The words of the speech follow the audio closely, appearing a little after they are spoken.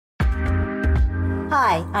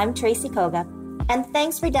Hi, I'm Tracy Koga, and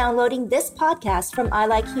thanks for downloading this podcast from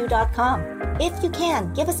ilikeyou.com. If you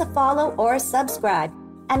can, give us a follow or a subscribe.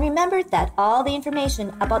 And remember that all the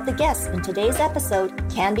information about the guests in today's episode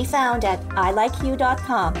can be found at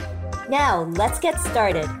ilikeyou.com. Now, let's get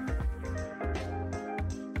started.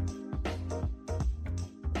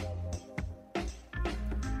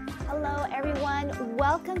 Hello, everyone.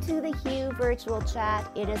 Welcome to the Hugh Virtual Chat.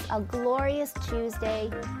 It is a glorious Tuesday.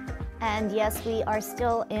 And yes, we are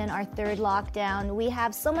still in our third lockdown. We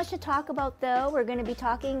have so much to talk about, though. We're going to be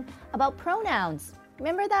talking about pronouns.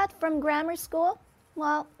 Remember that from grammar school?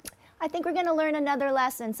 Well, I think we're going to learn another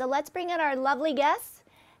lesson. So let's bring in our lovely guests.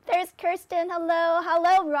 There's Kirsten. Hello.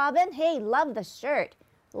 Hello, Robin. Hey, love the shirt.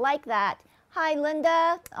 Like that. Hi,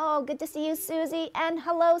 Linda. Oh, good to see you, Susie. And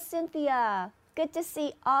hello, Cynthia. Good to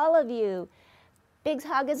see all of you. Big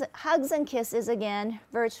hugs and kisses again,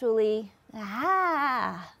 virtually.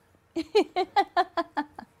 Ah.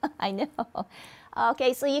 I know.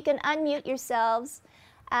 Okay, so you can unmute yourselves.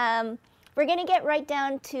 We're going to get right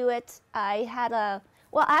down to it. Well,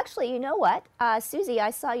 actually, you know what? Susie, I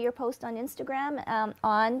saw your post on Instagram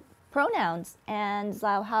on pronouns and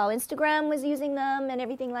how Instagram was using them and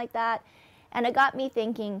everything like that. And it got me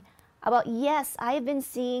thinking about, yes, I have been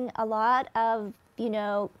seeing a lot of,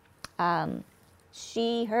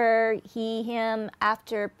 she, her, he, him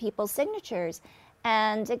after people's signatures.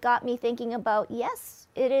 And it got me thinking about, yes,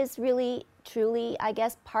 it is really, truly, I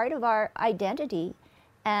guess, part of our identity.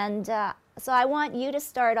 And so I want you to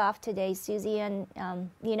start off today, Susie, and,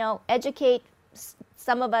 educate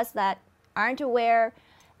some of us that aren't aware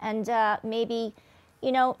and maybe,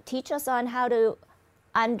 teach us on how to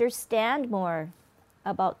understand more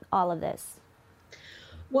about all of this.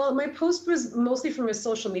 Well, my post was mostly from a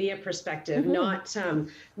social media perspective, not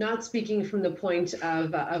speaking from the point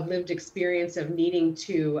of lived experience of needing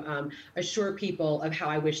to assure people of how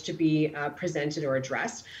I wish to be presented or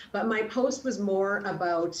addressed. But my post was more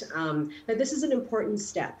about that this is an important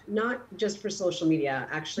step, not just for social media,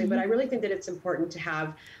 actually, but I really think that it's important to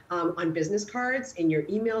have on business cards, in your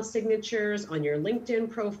email signatures, on your LinkedIn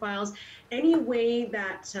profiles, any way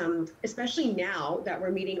that, especially now that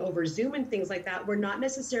we're meeting over Zoom and things like that, we're not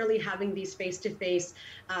necessarily having these face-to-face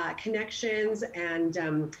connections,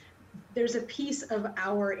 and there's a piece of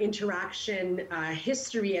our interaction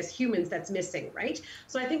history as humans that's missing, right?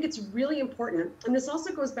 So I think it's really important. And this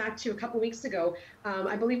also goes back to a couple weeks ago,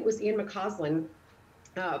 I believe it was Ian McCausland,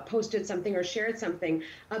 posted something or shared something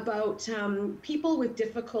about people with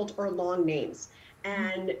difficult or long names,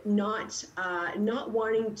 and not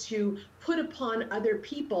wanting to put upon other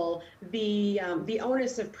people the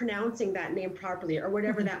onus of pronouncing that name properly or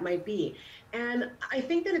whatever that might be. And I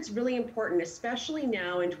think that it's really important, especially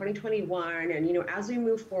now in 2021, and as we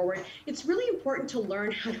move forward, it's really important to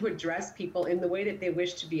learn how to address people in the way that they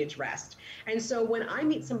wish to be addressed. And so when I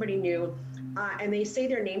meet somebody new and they say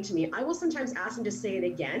their name to me, I will sometimes ask them to say it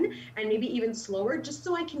again and maybe even slower, just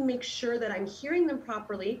so I can make sure that I'm hearing them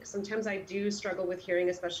properly. Sometimes I do struggle with hearing,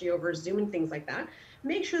 especially over Zoom and things like that.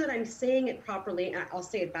 Make sure that I'm saying it properly, and I'll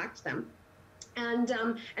say it back to them. And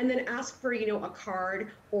then ask for, a card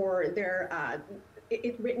or their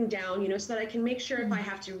it written down, so that I can make sure if I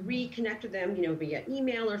have to reconnect with them, via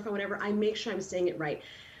email or phone, whatever, I make sure I'm saying it right.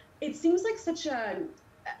 It seems like such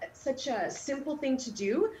a simple thing to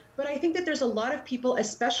do, but I think that there's a lot of people,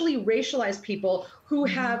 especially racialized people, who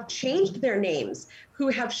have changed their names, who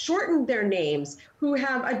have shortened their names, who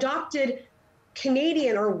have adopted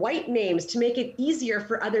Canadian or white names to make it easier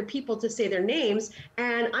for other people to say their names.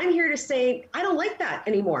 And I'm here to say, I don't like that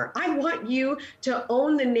anymore. I want you to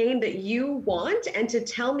own the name that you want and to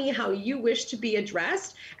tell me how you wish to be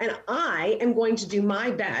addressed. And I am going to do my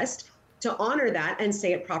best to honor that and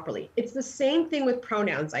say it properly. It's the same thing with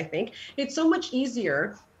pronouns, I think. It's so much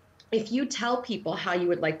easier if you tell people how you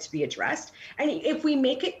would like to be addressed. And if we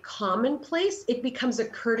make it commonplace, it becomes a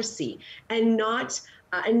courtesy and not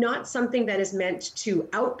something that is meant to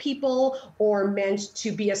out people or meant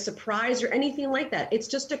to be a surprise or anything like that. It's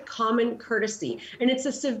just a common courtesy. And it's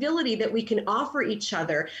a civility that we can offer each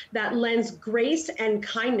other that lends grace and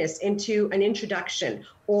kindness into an introduction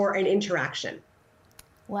or an interaction.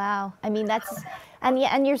 Wow. I mean,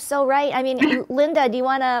 and you're so right. I mean, Linda, do you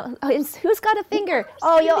want to, who's got a finger?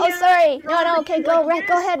 Sorry. No, okay, go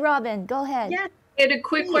ahead, Robin. Go ahead. Yeah. I had a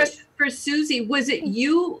quick question for Susie. Was it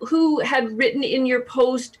you who had written in your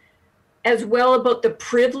post as well about the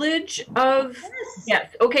privilege of?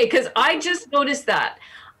 Yes. Okay, because I just noticed that.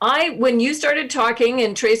 When you started talking,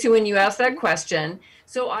 and Tracy, when you asked that question,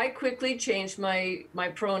 so I quickly changed my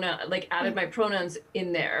pronoun, added my pronouns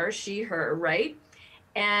in there, she, her, right?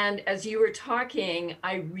 And as you were talking,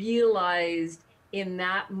 I realized in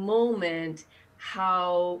that moment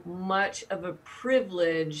how much of a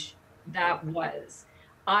privilege that was.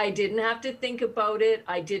 I didn't have to think about it.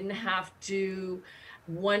 I didn't have to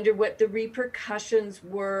wonder what the repercussions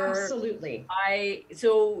were. Absolutely.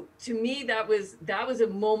 So to me, that was a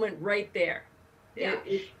moment right there. Yeah.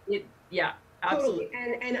 Yeah, absolutely.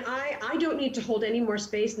 Totally. And I don't need to hold any more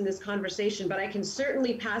space in this conversation, but I can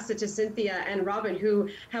certainly pass it to Cynthia and Robin, who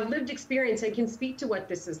have lived experience and can speak to what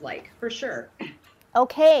this is like, for sure.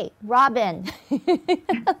 Okay, Robin.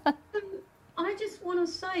 I just want to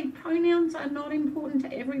say pronouns are not important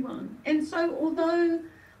to everyone. And so although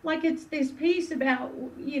like it's this piece about,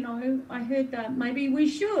 I heard that maybe we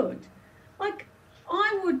should, like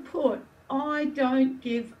I would put, I don't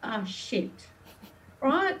give a shit,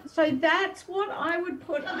 right? So that's what I would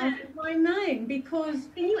put after my name, because...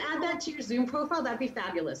 Can you add that to your Zoom profile? That'd be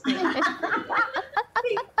fabulous. Because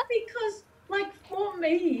like for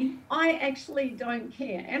me, I actually don't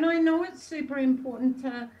care. And I know it's super important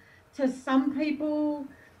to some people.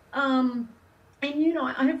 And,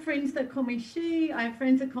 I have friends that call me she, I have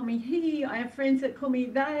friends that call me he, I have friends that call me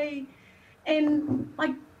they. And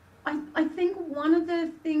like, I think one of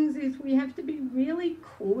the things is we have to be really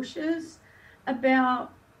cautious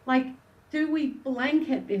about, like, do we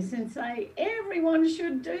blanket this and say everyone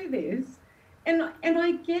should do this? And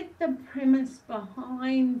I get the premise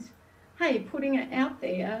behind, hey, putting it out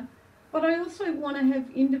there, but I also want to have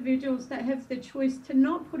individuals that have the choice to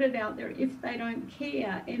not put it out there if they don't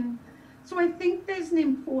care. And so I think there's an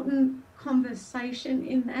important conversation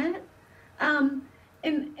in that.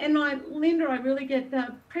 Linda, I really get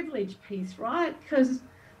the privilege piece, right? Because,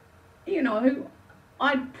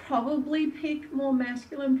 I'd probably pick more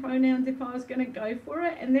masculine pronouns if I was going to go for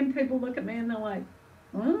it. And then people look at me and they're like,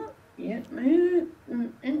 what? Yeah.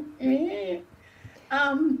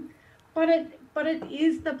 But it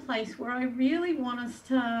is the place where I really want us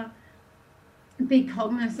to be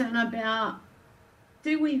cognizant about,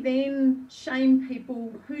 do we then shame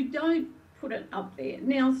people who don't put it up there?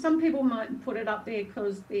 Now, some people might put it up there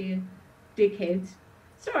because they're dickheads.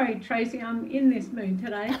 Sorry, Tracy, I'm in this mood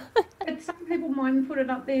today. But some people might put it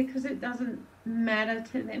up there because it doesn't matter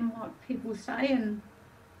to them what people say. And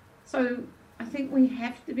so I think we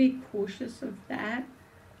have to be cautious of that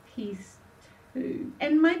piece too.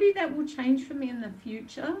 And maybe that will change for me in the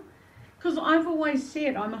future, because I've always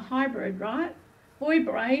said I'm a hybrid, right? Boy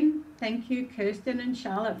brain, thank you, Kirsten and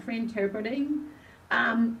Charlotte, for interpreting.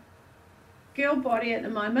 Girl body at the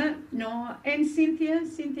moment, no. And Cynthia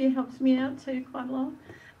helps me out too quite a lot.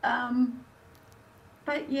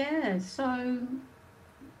 But yeah, so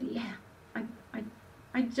yeah,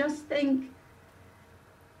 I just think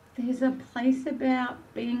there's a place about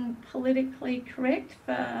being politically correct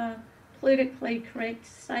for politically correct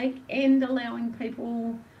sake, and allowing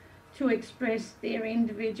people to express their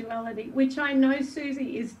individuality, which I know,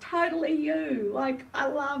 Susie, is totally you. Like, I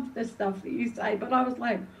love the stuff that you say, but I was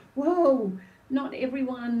like, whoa, not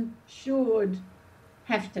everyone should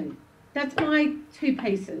have to. That's my two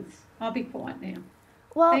pieces. I'll be quiet now.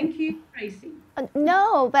 Well, thank you, Tracy.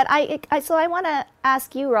 No, but I want to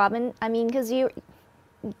ask you, Robin. I mean, because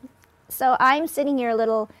so I'm sitting here a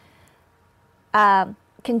little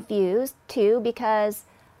confused too, because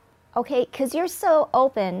because you're so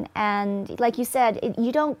open, and like you said,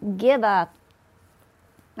 you don't give a.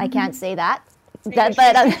 I can't say that. But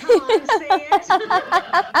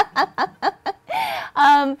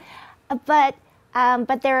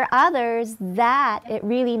there are others that it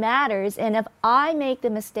really matters, and if I make the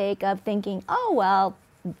mistake of thinking, oh well,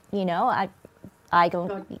 I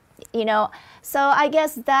don't, so I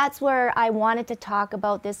guess that's where I wanted to talk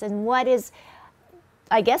about this, and what is,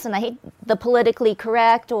 I guess, and I hate the politically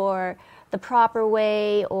correct or the proper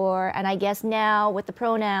way, and I guess now with the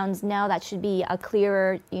pronouns, now that should be a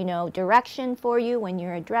clearer, direction for you when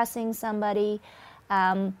you're addressing somebody.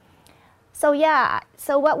 So yeah,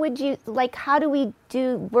 so what would you, like, how do we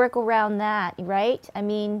work around that, right? I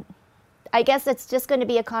mean, I guess it's just going to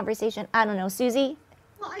be a conversation. I don't know, Susie?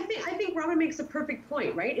 Well, I think Robin makes a perfect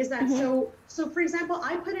point, right? Is that so for example,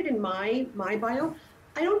 I put it in my bio.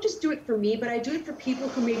 I don't just do it for me, but I do it for people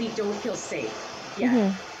who maybe don't feel safe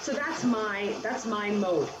yet. So that's my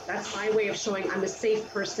mode. That's my way of showing I'm a safe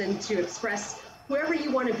person to express whoever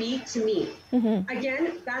you want to be to me.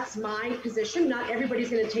 Again, that's my position. Not everybody's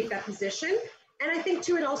going to take that position. And I think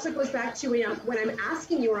too, it also goes back to when I'm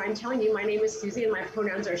asking you, or I'm telling you my name is Susie and my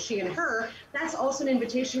pronouns are she and her, that's also an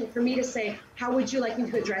invitation for me to say, how would you like me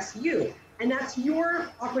to address you? And that's your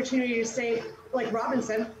opportunity to say, like Robin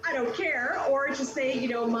said, I don't care, or to say,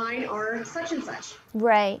 mine are such and such.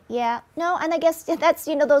 Right, yeah. No, and I guess that's,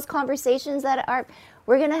 those conversations that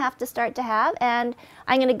we're going to have to start to have. And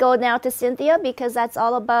I'm going to go now to Cynthia, because that's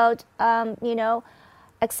all about, you know,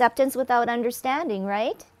 acceptance without understanding,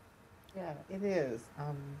 right? Yeah, it is.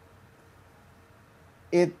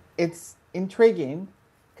 It's intriguing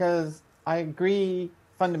because I agree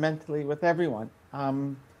fundamentally with everyone.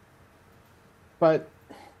 But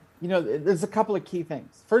you know, there's a couple of key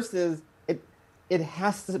things. First is it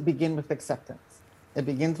has to begin with acceptance. It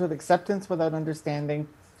begins with acceptance without understanding.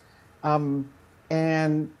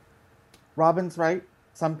 And Robin's right.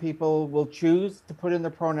 Some people will choose to put in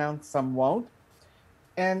the pronouns, some won't.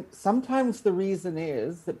 And sometimes the reason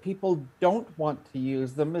is that people don't want to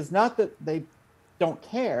use them is not that they don't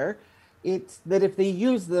care. It's that if they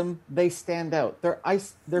use them, they stand out.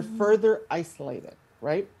 They're further isolated,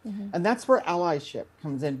 right? And that's where allyship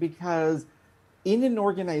comes in, because in an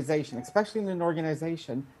organization, especially in an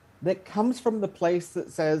organization that comes from the place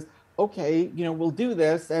that says, okay, you know, we'll do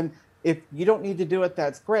this. And if you don't need to do it,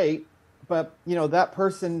 that's great. But, you know, that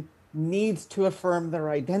person needs to affirm their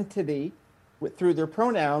identity through their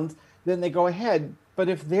pronouns, then they go ahead. But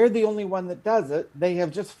if they're the only one that does it, they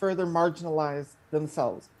have just further marginalized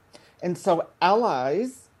themselves. And so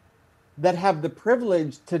allies that have the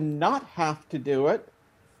privilege to not have to do it,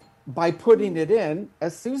 by putting it in,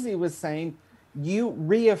 as Susie was saying, you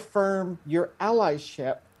reaffirm your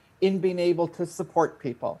allyship in being able to support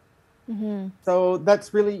people. So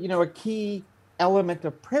that's really, you know, a key element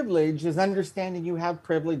of privilege is understanding you have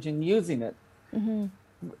privilege and using it.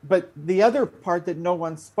 But the other part that no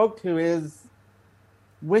one spoke to is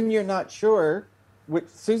when you're not sure, which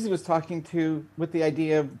Susie was talking to with the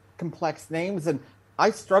idea of complex names, and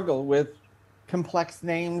I struggle with complex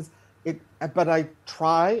names. But I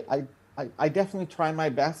try. I definitely try my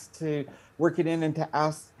best to work it in and to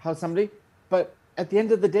ask how somebody. But at the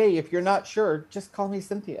end of the day, if you're not sure, just call me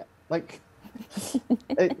Cynthia. Like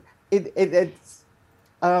it's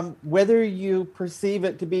whether you perceive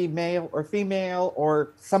it to be male or female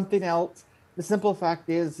or something else. The simple fact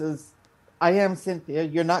is I am Cynthia.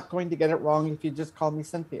 You're not going to get it wrong if you just call me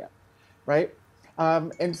Cynthia, right?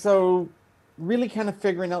 And so really kind of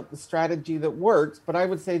figuring out the strategy that works. But I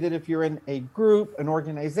would say that if you're in a group, an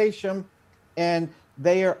organization, and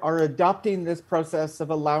they are adopting this process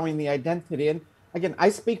of allowing the identity. And again, I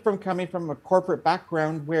speak from coming from a corporate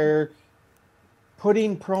background where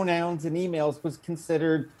putting pronouns in emails was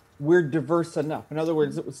considered we're diverse enough. In other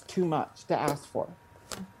words, it was too much to ask for.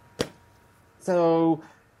 So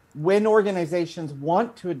when organizations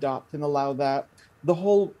want to adopt and allow that, the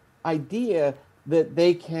whole idea that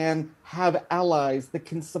they can have allies that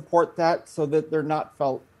can support that so that they're not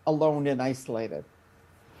felt alone and isolated.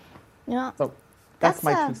 Yeah. So that's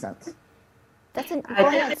my 2 cents. Go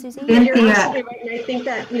ahead, Susie. You're absolutely right. And I think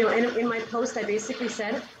that, you know, in my post, I basically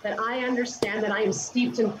said that I understand that I am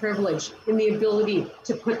steeped in privilege in the ability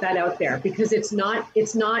to put that out there, because it's not,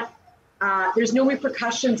 there's no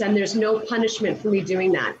repercussions and there's no punishment for me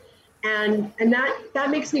doing that. And that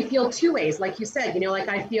makes me feel two ways. Like you said, you know, like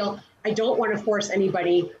I feel I don't want to force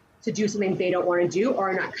anybody to do something they don't want to do or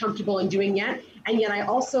are not comfortable in doing yet. And yet I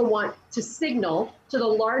also want to signal to the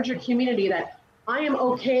larger community that I am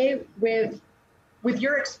okay with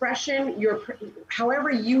your expression, however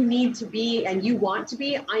you need to be and you want to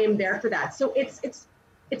be, I am there for that. So it's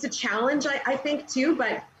a challenge, I think too,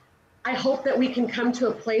 but I hope that we can come to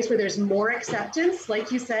a place where there's more acceptance,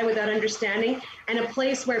 like you said, without understanding, and a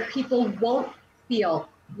place where people won't feel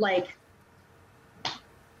like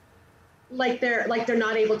they're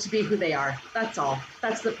not able to be who they are. That's all.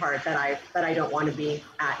 That's the part that I don't want to be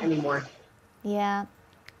at anymore. Yeah.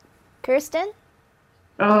 Kirsten?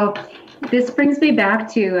 Oh, this brings me back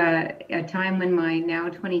to a time when my now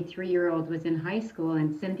 23-year-old was in high school.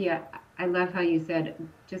 And Cynthia, I love how you said,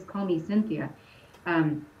 just call me Cynthia.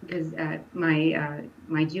 Because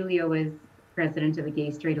my Julia was president of the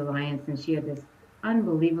Gay Straight Alliance, and she had this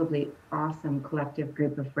unbelievably awesome collective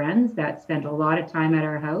group of friends that spent a lot of time at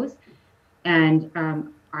our house. And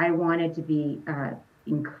I wanted to be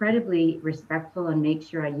incredibly respectful and make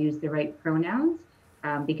sure I used the right pronouns.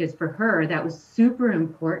 Because for her, that was super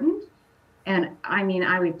important. And I mean,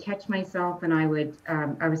 I would catch myself and I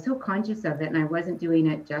was so conscious of it and I wasn't doing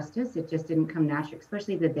it justice. It just didn't come natural,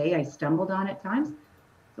 especially the day I stumbled on at times.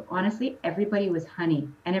 So honestly, everybody was honey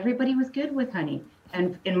and everybody was good with honey.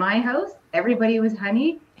 And in my house, everybody was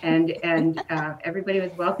honey and everybody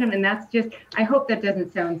was welcome. And that's just, I hope that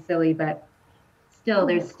doesn't sound silly, but still,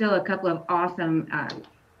 there's still a couple of awesome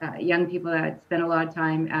young people that spent a lot of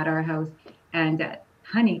time at our house. And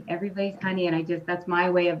honey, everybody's honey. And that's my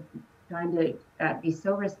way of trying to be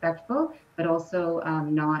so respectful, but also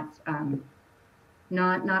not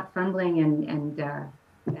fumbling and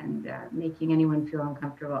making anyone feel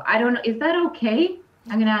uncomfortable. I don't know. Is that okay?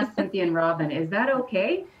 I'm going to ask Cynthia and Robin. Is that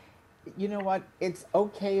okay? You know what? It's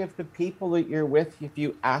okay if the people that you're with, if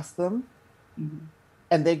you ask them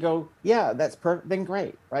and they go, yeah, that's perfect, then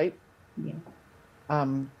great, right? Yeah.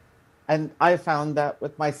 And I found that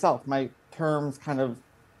with myself, my terms kind of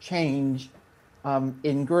change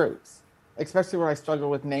in groups, especially where I struggle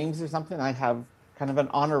with names or something. I have kind of an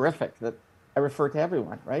honorific that I refer to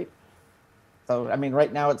everyone, right? So, I mean,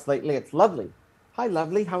 right now it's lately, it's Lovely. Hi,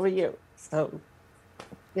 Lovely, how are you? So,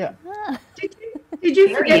 yeah. Did you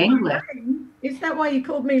Very forget my English. name? Is that why you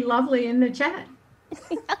called me Lovely in the chat?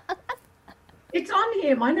 It's on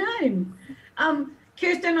here, my name.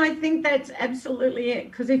 Kirsten, I think that's absolutely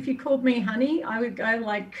it. Because if you called me honey, I would go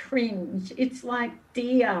like cringe. It's like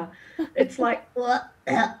dear. It's like or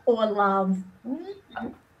love.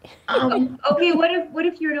 Okay, what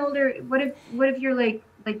if you're an older, what if you're like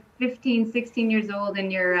 15, 16 years old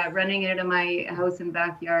and you're running out of my house and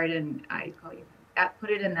backyard and I call you that, put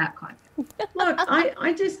it in that context. Look,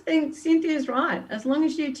 I just think Cynthia's right. As long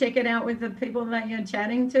as you check it out with the people that you're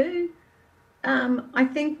chatting to, I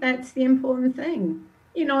think that's the important thing.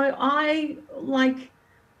 You know, I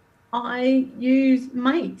use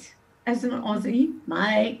mate as an Aussie,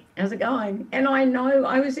 mate, how's it going? And I know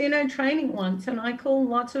I was in a training once and I call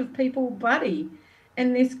lots of people buddy.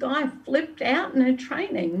 And this guy flipped out in a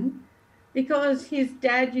training because his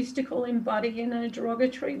dad used to call him buddy in a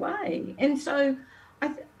derogatory way. And so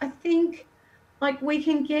I think like we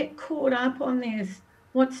can get caught up on this,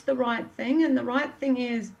 what's the right thing? And the right thing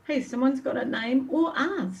is, hey, someone's got a name, or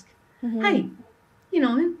ask, hey, you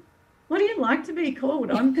know, what do you like to be called?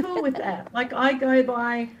 I'm cool with that. Like I go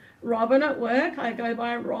by Robin at work. I go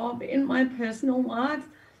by Rob in my personal life.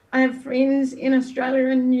 I have friends in Australia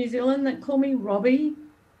and New Zealand that call me Robbie.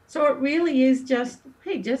 So it really is just,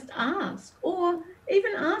 hey, just ask, or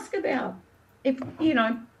even ask about, if, you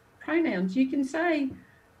know, pronouns. You can say,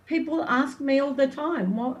 people ask me all the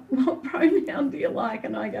time, what pronoun do you like?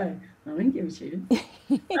 And I go, I don't give a shit.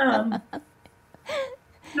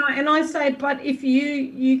 No, and I say, but if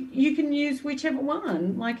you can use whichever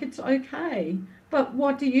one, like it's okay. But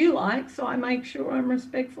what do you like? So I make sure I'm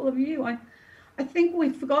respectful of you. I think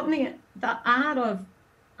we've forgotten the art of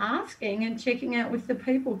asking and checking out with the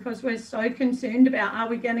people because we're so concerned about, are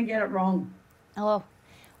we going to get it wrong? Oh,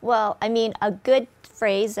 well, I mean, a good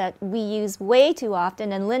phrase that we use way too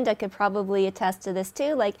often, and Linda could probably attest to this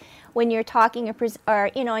too, like when you're talking or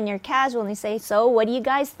you know, and you're casual and you say, so what do you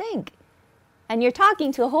guys think? And you're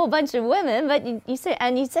talking to a whole bunch of women, but you say,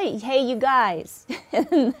 hey, you guys.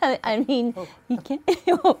 I mean, you can't.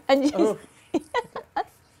 And just,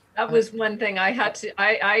 that was one thing I had to.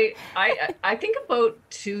 I think about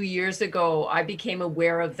 2 years ago, I became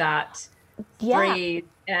aware of that phrase,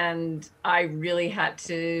 and I really had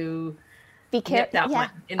to be careful. That one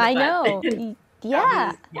in the I butt. know.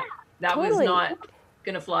 Yeah, that totally. was not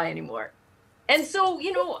going to fly anymore. And so,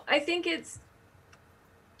 you know, I think it's.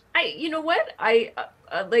 You know what? I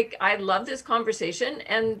love this conversation.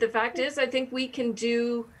 And the fact is, I think we can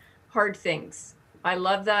do hard things. I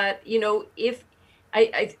love that, you know, if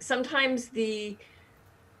I sometimes you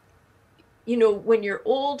know, when you're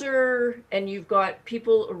older and you've got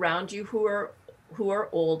people around you who are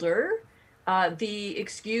older, the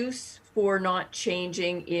excuse for not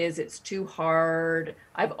changing is it's too hard.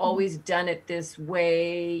 I've always done it this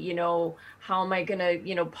way. You know, how am I going to,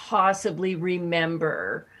 you know, possibly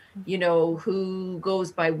remember, you know, who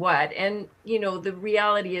goes by what? And, you know, the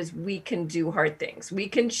reality is we can do hard things. We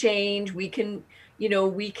can change. We can, you know,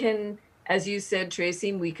 we can, as you said,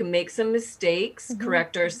 Tracy, we can make some mistakes,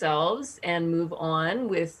 correct ourselves and move on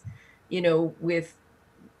with, you know,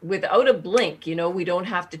 without a blink. You know, we don't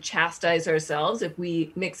have to chastise ourselves if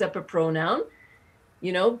we mix up a pronoun,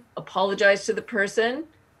 you know, apologize to the person,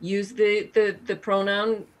 use the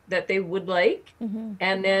pronoun that they would like,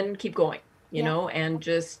 and then keep going. You know, and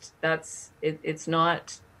just it's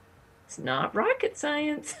not rocket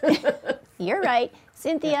science. You're right.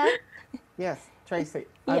 Cynthia? Yes, Tracy,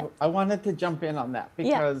 I wanted to jump in on that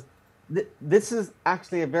because this is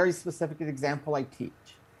actually a very specific example I teach,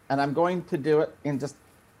 and I'm going to do it in just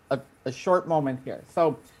a short moment here.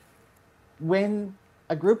 So when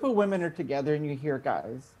a group of women are together and you hear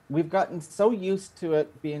guys, we've gotten so used to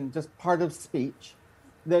it being just part of speech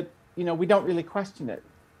that, you know, we don't really question it.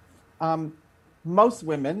 Most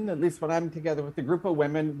women, at least when I'm together with a group of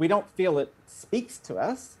women, we don't feel it speaks to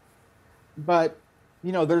us, but,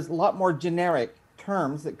 you know, there's a lot more generic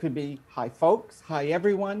terms that could be hi folks, hi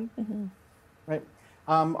everyone, right?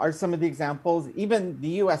 Are some of the examples. Even the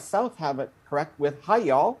US South have it correct with hi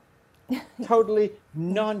y'all, totally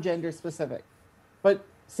non-gender specific. But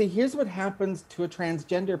see, here's what happens to a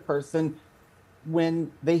transgender person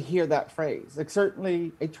when they hear that phrase. Like,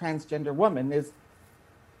 certainly a transgender woman is,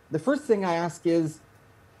 the first thing I ask is,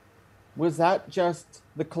 was that just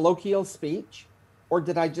the colloquial speech, or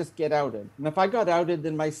did I just get outed? And if I got outed,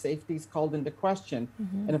 then my safety's called into question.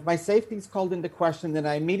 And if my safety's called into question, then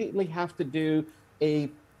I immediately have to do a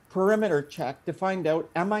perimeter check to find out,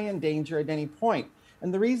 am I in danger at any point?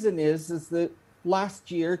 And the reason is that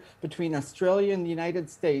last year, between Australia and the United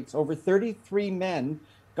States, over 33 men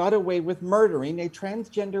got away with murdering a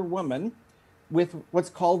transgender woman with what's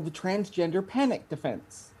called the transgender panic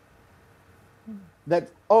defense. That,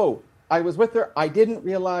 oh, I was with her, I didn't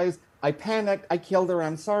realize, I panicked, I killed her,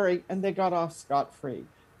 I'm sorry, and they got off scot-free.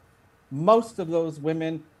 Most of those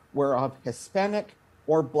women were of Hispanic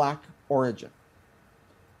or Black origin.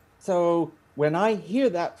 So when I hear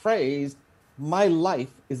that phrase, my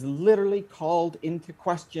life is literally called into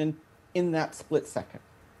question in that split second.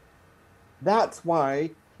 That's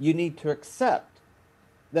why you need to accept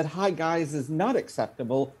that hi guys is not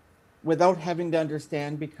acceptable without having to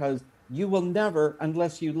understand, because you will never,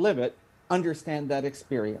 unless you live it, understand that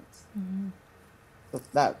experience. So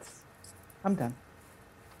I'm done.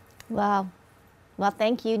 Wow. Well,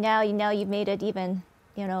 thank you. Now you've made it even,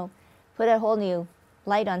 put a whole new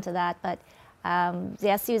light onto that. But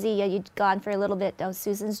yeah, Susie, you'd gone for a little bit. Oh,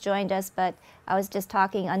 Susan's joined us, but I was just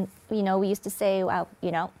talking on, we used to say, well,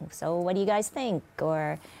 so what do you guys think?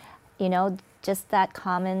 Or, just that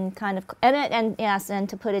common kind of, and yes, and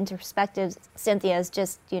to put into perspective, Cynthia is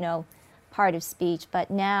just, part of speech. But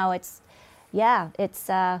now it's,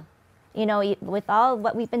 with all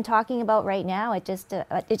what we've been talking about right now,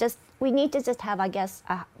 we need to just have, I guess,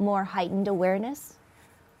 a more heightened awareness.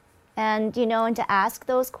 And, and to ask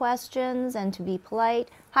those questions and to be polite.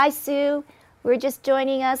 Hi, Sue. We're just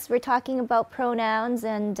joining us. We're talking about pronouns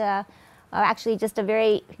and actually just a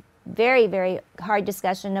very, very, very hard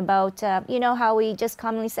discussion about, how we just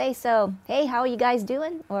commonly say, so, hey, how are you guys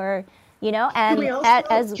doing? Or, and we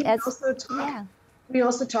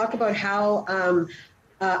also talk about how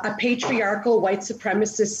a patriarchal white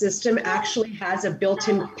supremacist system actually has a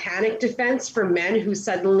built-in panic defense for men who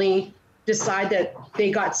suddenly decide that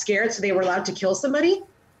they got scared, so they were allowed to kill somebody.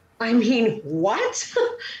 I mean, what?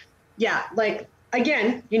 Yeah, like,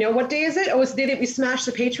 again, what day is it? Oh, it's the day that we smashed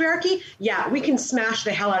the patriarchy? Yeah, we can smash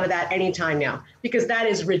the hell out of that anytime now, because that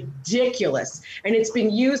is ridiculous. And it's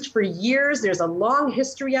been used for years. There's a long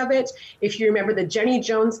history of it. If you remember the Jenny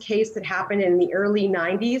Jones case that happened in the early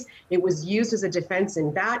 90s, it was used as a defense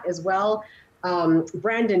in that as well.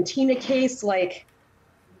 Brandon Tina case, like,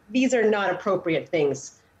 these are not appropriate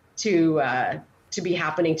things to be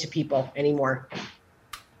happening to people anymore.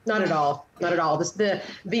 Not at all. Not at all. The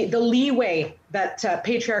leeway that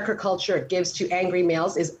patriarchal culture gives to angry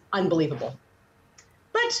males is unbelievable.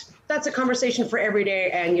 But that's a conversation for every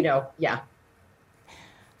day, and yeah.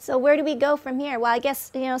 So where do we go from here? Well, I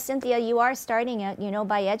guess Cynthia, you are starting it,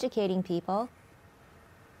 by educating people.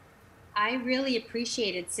 I really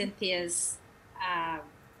appreciated Cynthia's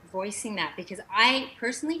voicing that, because I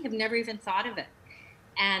personally have never even thought of it.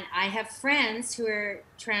 And I have friends who are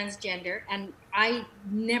transgender, and I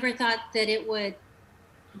never thought that it would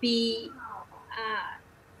be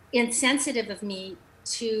insensitive of me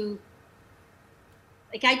to,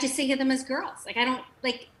 like, I just think of them as girls. Like, I don't,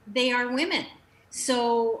 like, they are women.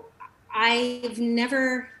 So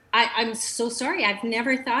I'm so sorry. I've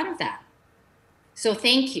never thought of that. So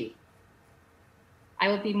thank you. I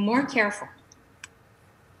will be more careful.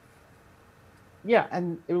 Yeah,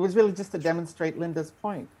 and it was really just to demonstrate Linda's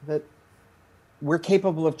point that we're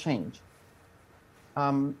capable of change.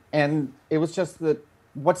 And it was just that,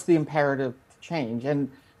 what's the imperative to change? And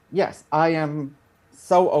yes, I am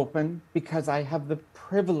so open because I have the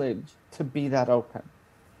privilege to be that open.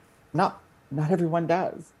 Not everyone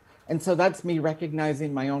does. And so that's me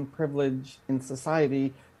recognizing my own privilege in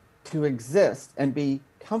society to exist and be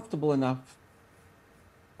comfortable enough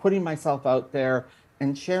putting myself out there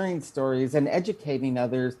and sharing stories and educating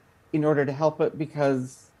others in order to help it,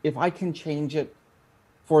 because if I can change it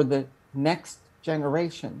for the next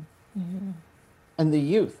generation and the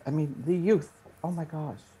youth, oh my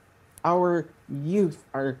gosh, our youth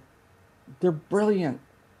they're brilliant.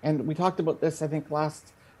 And we talked about this, I think,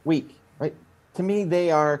 last week, right? To me,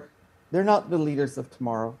 they're not the leaders of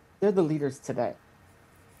tomorrow. They're the leaders today.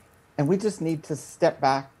 And we just need to step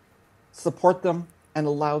back, support them, and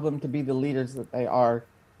allow them to be the leaders that they are.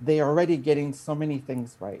 They are already getting so many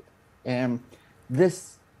things right. And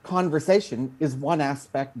this conversation is one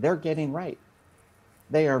aspect they're getting right.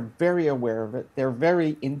 They are very aware of it. They're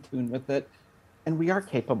very in tune with it. And we are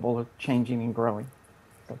capable of changing and growing.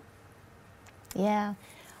 So. Yeah.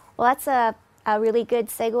 Well, that's a really good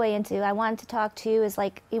segue into I wanted to talk to you is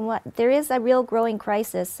like in what there is a real growing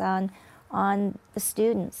crisis on the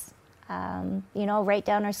students. You know, right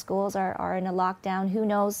down our schools are in a lockdown. Who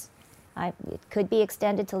knows? It could be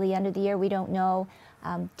extended till the end of the year. We don't know.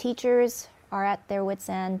 Teachers are at their wits'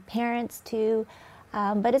 end. Parents too.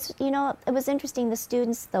 But it's, you know, it was interesting. The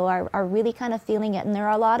students though are really kind of feeling it, and there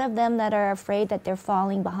are a lot of them that are afraid that they're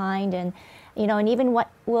falling behind, and you know, and even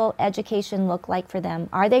what will education look like for them?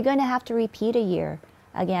 Are they going to have to repeat a year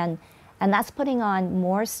again? And that's putting on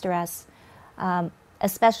more stress,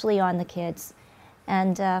 especially on the kids.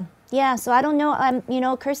 And yeah, so I don't know, you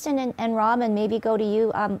know, Kirsten and Robin, maybe go to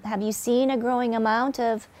you. Have you seen a growing amount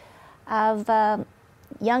of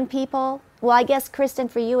young people? Well, I guess, Kirsten,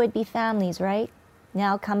 for you, it'd be families, right?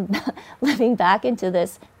 Now come living back into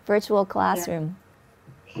this virtual classroom.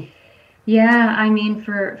 Yeah, I mean,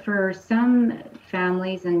 for some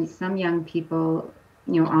families and some young people,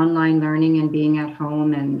 you know, online learning and being at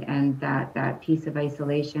home and that piece of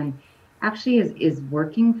isolation actually is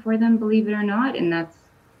working for them, believe it or not. And that's,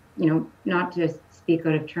 you know, not to speak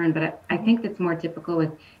out of turn, but I think that's more typical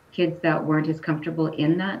with kids that weren't as comfortable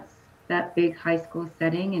in that big high school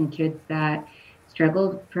setting, and kids that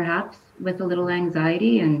struggled perhaps with a little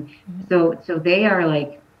anxiety. And so they are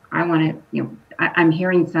like, I want to, you know, I'm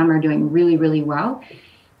hearing some are doing really, really well.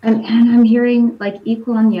 And I'm hearing like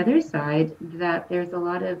equal on the other side that there's a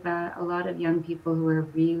lot of young people who are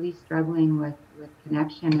really struggling with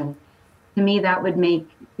connection. And to me, that would make,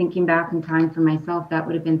 thinking back in time for myself, that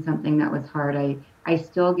would have been something that was hard. I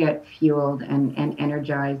still get fueled and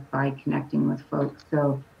energized by connecting with folks.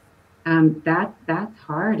 So that's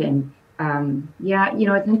hard. And yeah, you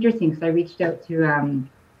know, it's interesting because I reached out to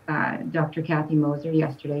Dr. Kathy Moser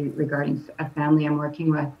yesterday regarding a family I'm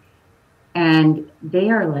working with, and they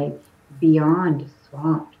are like beyond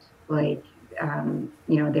swamped. Like, you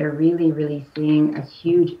know, they're really, really seeing a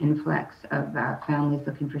huge influx of families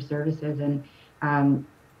looking for services, and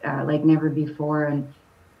like never before. And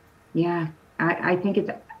yeah, I think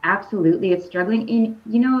it's absolutely, it's struggling. And,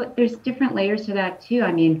 you know, there's different layers to that too.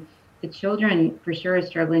 I mean, the children for sure are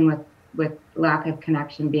struggling with lack of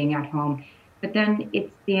connection, being at home. But then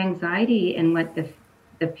it's the anxiety and what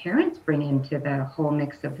the parents bring into the whole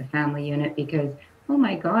mix of the family unit, because, oh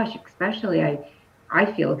my gosh, especially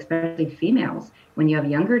I feel, especially females, when you have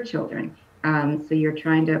younger children. So you're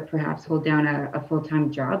trying to perhaps hold down a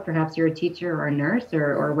full-time job. Perhaps you're a teacher or a nurse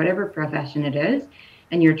or whatever profession it is,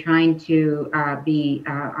 and you're trying to be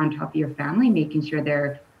on top of your family, making sure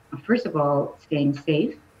they're, first of all, staying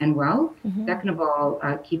safe and well. Second of all,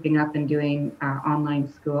 keeping up and doing online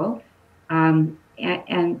school. And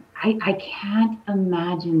I can't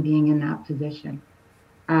imagine being in that position.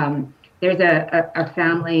 There's a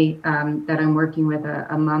family that I'm working with,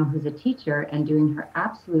 a mom who's a teacher and doing her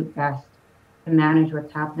absolute best to manage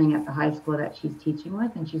what's happening at the high school that she's teaching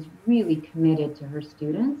with. And she's really committed to her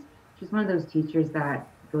students. She's one of those teachers that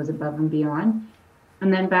goes above and beyond.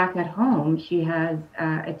 And then back at home, she has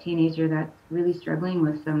a teenager that's really struggling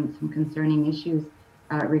with some concerning issues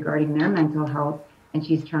regarding their mental health. And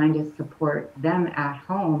she's trying to support them at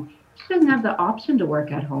home. She doesn't have the option to work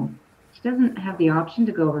at home. She doesn't have the option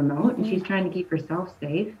to go remote, and she's trying to keep herself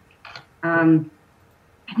safe. I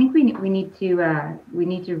think we need to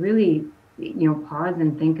really, you know, pause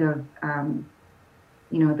and think of,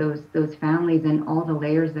 you know, those families and all the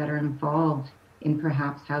layers that are involved in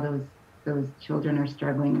perhaps how those children are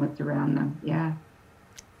struggling, what's around them. Yeah,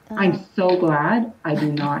 I'm so glad I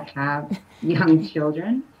do not have young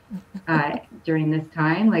children. During this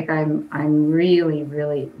time, like I'm really,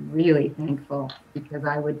 really, really thankful, because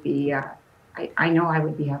I would be, I know I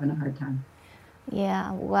would be having a hard time.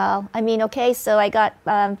 Yeah, well, I mean, okay, so I got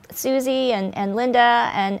Susie and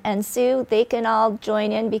Linda and Sue. They can all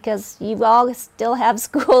join in because you all still have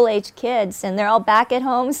school-age kids, and they're all back at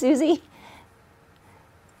home, Susie?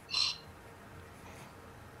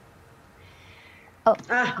 Oh.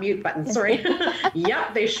 Mute button, sorry.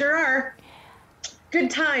 Yep, they sure are. Good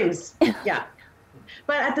times, yeah.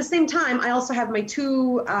 But at the same time, I also have my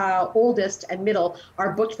two oldest and middle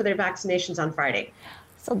are booked for their vaccinations on Friday.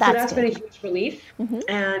 So that's been a huge relief.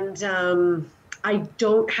 And I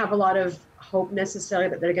don't have a lot of hope necessarily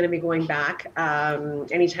that they're going to be going back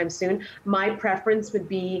anytime soon. My preference would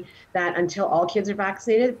be that until all kids are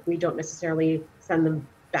vaccinated, we don't necessarily send them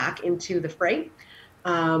back into the fray.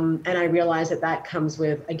 And I realize that comes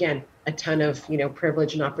with, again, a ton of, you know,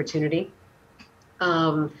 privilege and opportunity.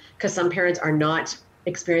 Because some parents are not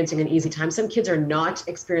experiencing an easy time. Some kids are not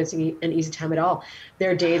experiencing an easy time at all.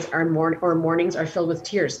 Their days or mornings are filled with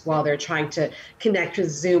tears while they're trying to connect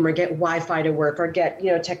with Zoom or get Wi-Fi to work or get,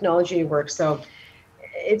 you know, technology to work. So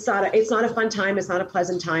it's not a fun time. It's not a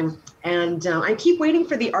pleasant time. And I keep waiting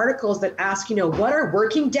for the articles that ask, what are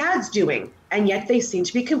working dads doing? And yet they seem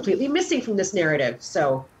to be completely missing from this narrative.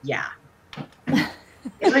 So yeah. Here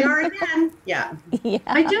they are again. Yeah.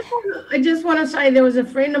 I just want to say there was a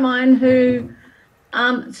friend of mine who,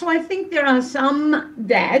 so I think there are some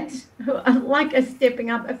dads who are stepping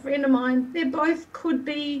up. A friend of mine, they both could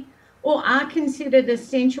be or are considered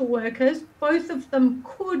essential workers. Both of them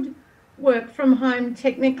could work from home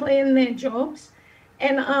technically in their jobs.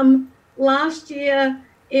 And last year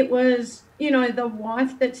it was, the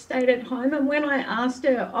wife that stayed at home. And when I asked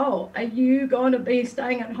her, oh, are you going to be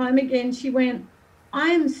staying at home again? She went, I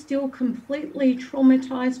am still completely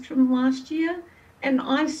traumatized from last year. And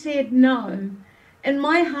I said no. And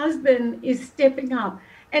my husband is stepping up.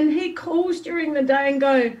 And he calls during the day and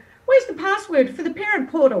go, where's the password for the parent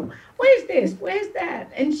portal? Where's this? Where's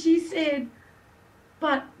that? And she said,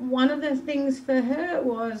 but one of the things for her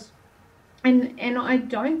was, and I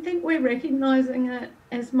don't think we're recognizing it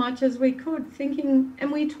as much as we could, thinking,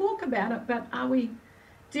 and we talk about it, but are we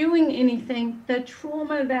doing anything? The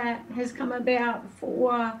trauma that has come about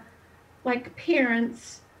for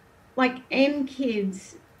parents, and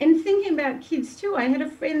kids, and thinking about kids too. I had a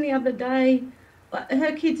friend the other day,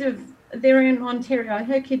 her kids they're in Ontario,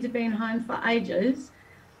 her kids have been home for ages.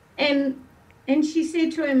 And she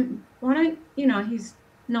said to him, why don't, he's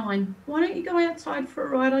 9, why don't you go outside for a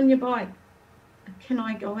ride on your bike? Can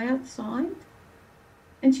I go outside?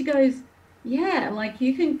 And she goes, yeah,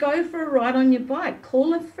 you can go for a ride on your bike,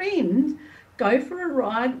 call a friend, go for a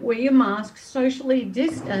ride, wear your mask, socially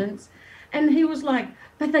distance. And he was like,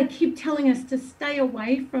 but they keep telling us to stay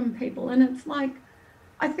away from people. And it's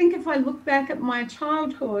I think if I look back at my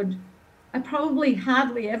childhood, I probably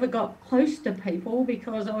hardly ever got close to people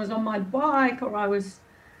because I was on my bike or I was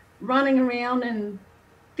running around and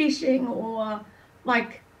fishing or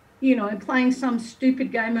playing some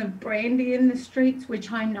stupid game of brandy in the streets,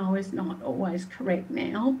 which I know is not always correct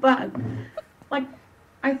now. But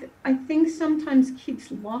I think sometimes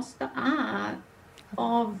kids lost the art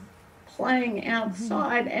of playing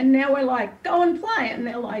outside, and now we're like, go and play, and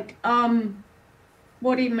they're like,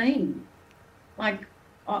 what do you mean?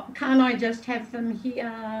 Can't I just have them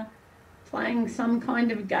here playing some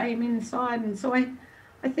kind of game inside? And so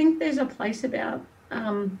I think there's a place about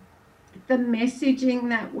the messaging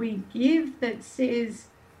that we give that says,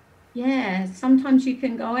 yeah, sometimes you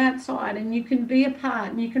can go outside and you can be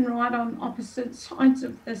apart and you can ride on opposite sides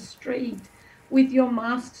of the street with your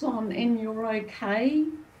masks on and you're okay.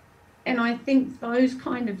 And I think those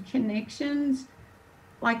kind of connections,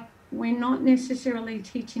 we're not necessarily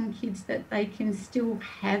teaching kids that they can still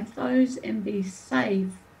have those and be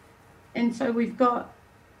safe. And so we've got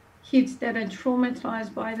kids that are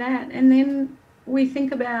traumatized by that. And then we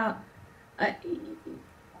think about,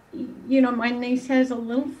 my niece has a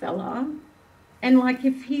little fella, and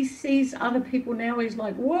if he sees other people now, he's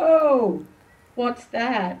like, whoa, what's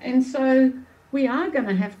that? And so we are going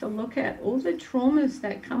to have to look at all the traumas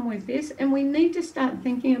that come with this, and we need to start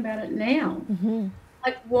thinking about it now. Mm-hmm.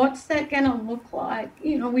 What's that going to look like?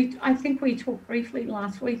 I think we talked briefly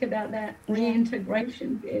last week about that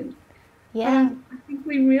reintegration bit. Yeah. I think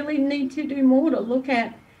we really need to do more to look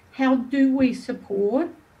at how do we support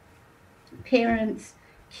parents,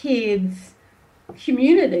 kids,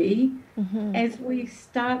 community as we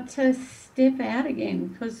start to step out again,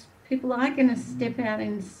 because people are going to step out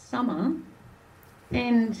in summer.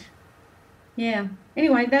 And yeah,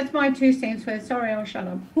 anyway, that's my 2 cents worth. Sorry, I'll shut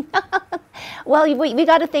up. Well, we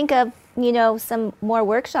got to think of, some more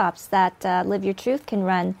workshops that Live Your Truth can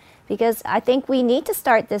run, because I think we need to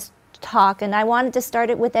start this talk, and I wanted to start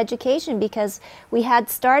it with education, because we had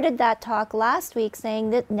started that talk last week saying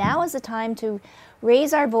that now is the time to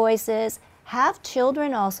raise our voices, have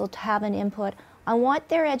children also to have an input on what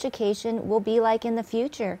their education will be like in the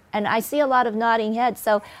future. And I see a lot of nodding heads,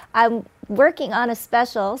 so I'm working on a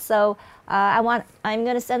special, so I'm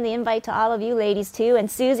going to send the invite to all of you ladies too, and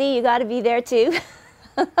Susie, you got to be there too.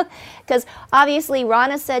 Because obviously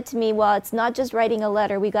Rana said to me, well, it's not just writing a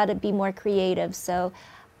letter, we got to be more creative. So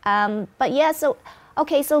but yeah, so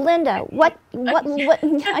okay, so Linda, what it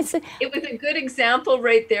was a good example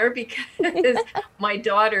right there, because my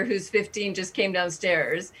daughter, who's 15, just came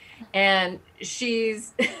downstairs, and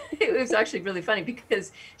it was actually really funny,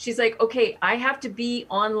 because she's like, okay, I have to be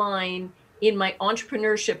online in my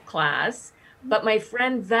entrepreneurship class, but my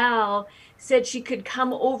friend Val said she could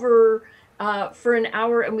come over for an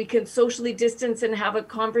hour and we can socially distance and have a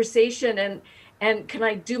conversation, and can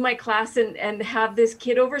I do my class and have this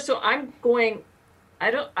kid over? So I'm going, I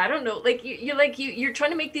don't know. You're trying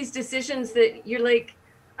to make these decisions that you're like,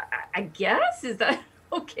 I guess, is that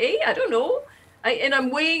okay, I don't know. And I'm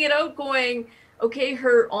weighing it out going, okay,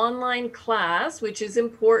 her online class, which is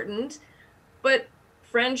important, but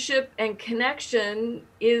friendship and connection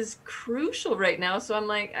is crucial right now. So I'm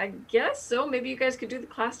like, I guess so. Maybe you guys could do the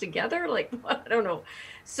class together. Like, what? I don't know.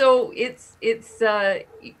 So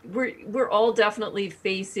we're all definitely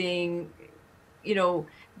facing,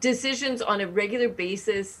 decisions on a regular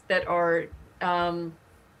basis that are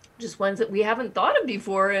just ones that we haven't thought of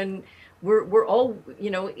before. And we're all,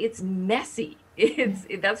 it's messy.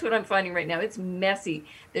 That's what I'm finding right now. It's messy.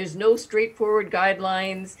 There's no straightforward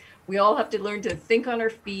guidelines. We all have to learn to think on our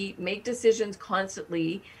feet, make decisions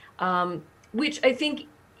constantly, which I think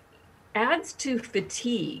adds to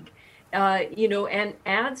fatigue, and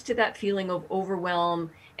adds to that feeling of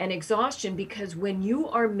overwhelm and exhaustion, because when you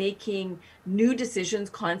are making new decisions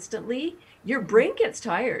constantly, your brain gets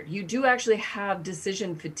tired. You do actually have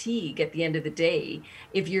decision fatigue at the end of the day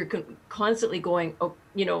if you're constantly going,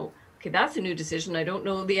 okay, that's a new decision. I don't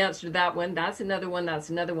know the answer to that one. That's another one. That's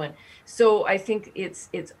another one. So I think it's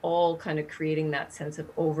all kind of creating that sense of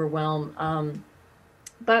overwhelm.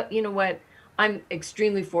 But you know what? I'm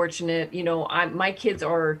extremely fortunate. My kids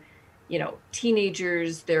are,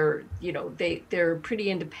 teenagers. They're, they're pretty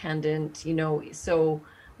independent. So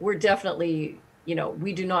we're definitely,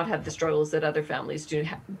 we do not have the struggles that other families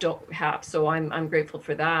don't have. So I'm grateful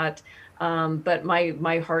for that. But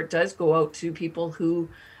my heart does go out to people who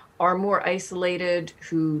are more isolated,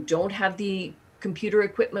 who don't have the computer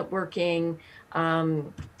equipment working,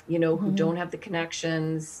 who don't have the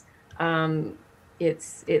connections.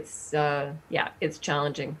 It's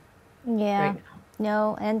challenging. Yeah. Right now.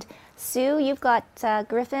 No. And Sue, you've got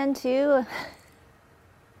Griffin too.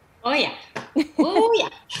 Oh yeah. Oh yeah.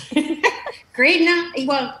 Grade 9.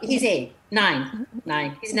 Well, he's 8. 9.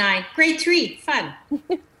 He's 9. Grade 3. Fun.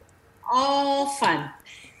 All fun.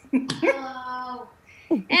 Hello.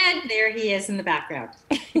 And there he is in the background.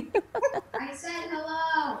 I said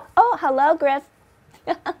hello. Oh, hello, Griff.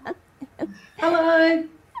 Hello.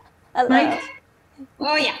 Hello. Mike.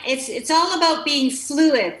 Oh yeah, it's all about being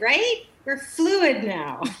fluid, right? We're fluid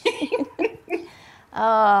now.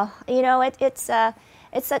 Oh, you know what?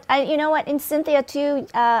 In Cynthia too,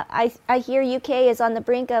 I hear UK is on the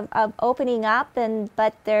brink of opening up,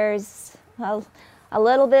 but there's a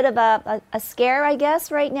little bit of a scare, I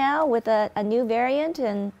guess, right now with a new variant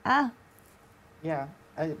Yeah,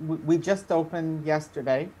 we just opened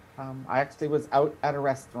yesterday. I actually was out at a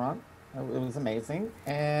restaurant. It was amazing.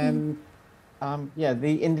 And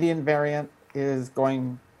the Indian variant is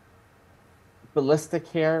going ballistic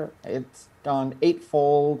here. It's gone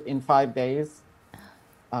 8-fold in 5 days.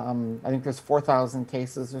 I think there's 4,000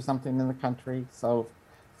 cases or something in the country. So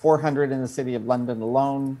 400 in the city of London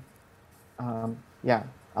alone.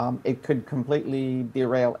 It could completely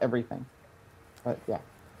derail everything. But yeah.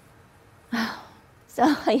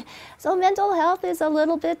 So mental health is a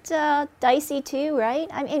little bit dicey too, right?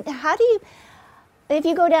 I mean, how do you, if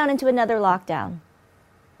you go down into another lockdown?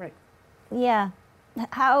 Right. Yeah.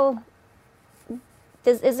 How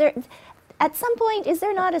is there, at some point, is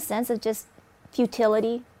there not a sense of just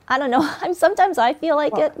futility? I don't know. Sometimes I feel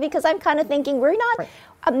like it, because I'm kind of thinking we're not. Right.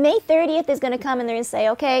 May 30th is going to come and they're going to say,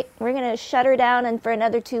 okay, we're going to shut her down and for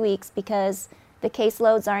another 2 weeks because the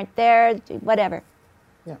caseloads aren't there, whatever.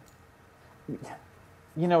 Yeah.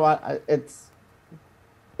 You know what?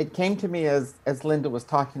 It came to me as Linda was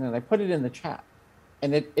talking, and I put it in the chat,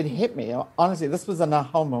 and it hit me. Honestly, this was an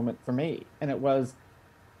aha moment for me, and it was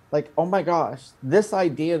like, oh my gosh, this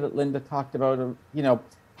idea that Linda talked about of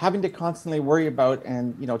having to constantly worry about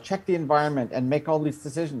and check the environment and make all these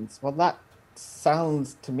decisions. Well, that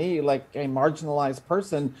sounds to me like a marginalized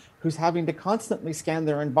person who's having to constantly scan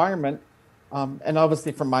their environment. And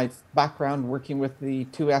obviously from my background working with the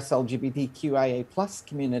 2S LGBTQIA plus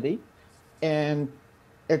community, and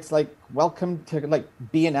it's like, welcome to like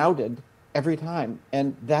being outed every time.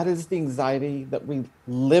 And that is the anxiety that we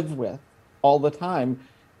live with all the time.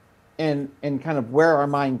 And kind of where our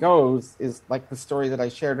mind goes is like the story that I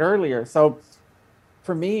shared earlier. So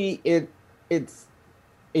for me, it's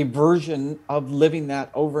a version of living that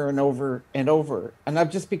over and over and over. And I've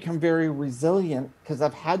just become very resilient because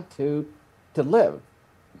I've had to live.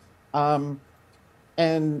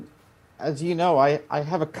 And as you know, I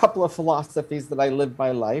have a couple of philosophies that I live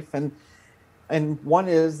by life. And one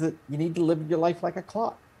is that you need to live your life like a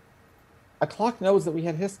clock. A clock knows that we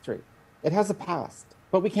had history. It has a past,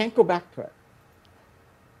 but we can't go back to it.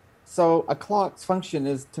 So a clock's function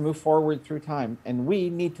is to move forward through time. And we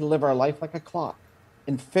need to live our life like a clock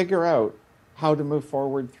and figure out how to move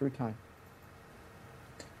forward through time.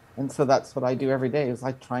 And so that's what I do every day, is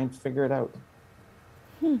I try and figure it out.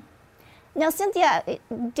 Now, Cynthia,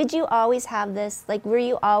 did you always have this? Like, were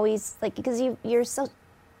you always like, because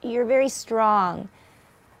you're very strong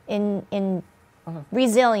in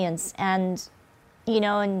resilience, and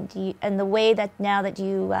and the way that now that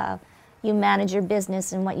you manage your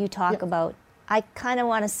business and what you talk about, I kind of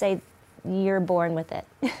want to say you're born with it.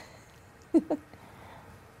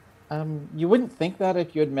 You wouldn't think that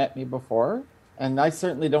if you had met me before, and I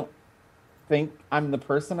certainly don't think I'm the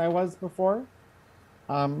person I was before.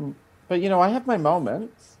 But I have my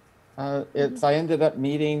moments. I ended up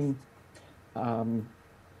meeting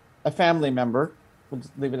a family member. We'll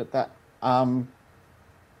just leave it at that.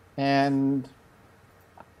 And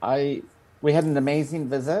we had an amazing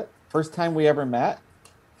visit. First time we ever met,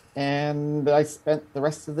 and I spent the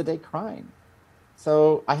rest of the day crying.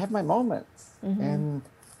 So I have my moments, and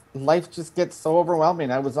life just gets so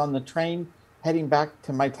overwhelming. I was on the train heading back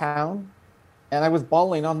to my town, and I was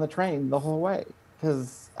bawling on the train the whole way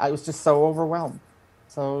because I was just so overwhelmed.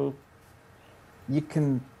 So you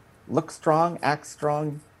can look strong, act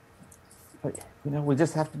strong, but we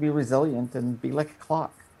just have to be resilient and be like a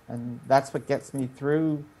clock. And that's what gets me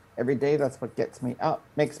through every day. That's what gets me up,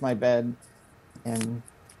 makes my bed, and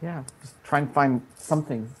just try and find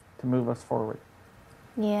something to move us forward.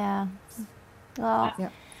 Yeah. Well,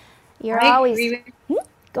 you're I always. agree with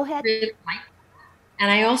Go ahead.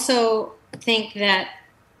 And I also think that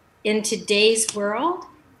in today's world,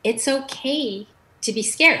 it's okay to be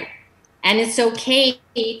scared, and it's okay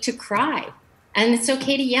to cry, and it's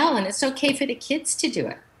okay to yell, and it's okay for the kids to do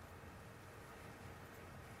it.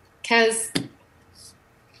 Because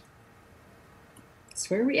it's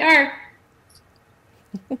where we are.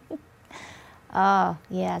 Oh,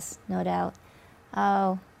 yes, no doubt.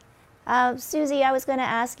 Oh, Susie, I was going to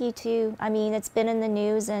ask you to, it's been in the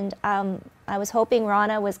news, and I was hoping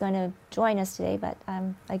Rana was going to join us today, but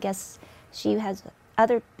I guess she has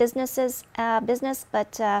other business,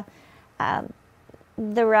 but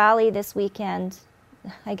the rally this weekend,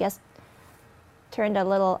 I guess, turned a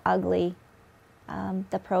little ugly,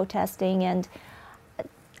 the protesting, and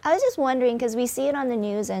I was just wondering, because we see it on the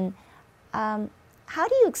news, and how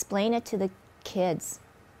do you explain it to the kids?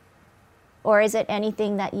 Or is it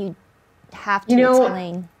anything that you have to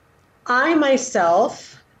explain? I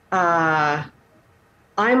myself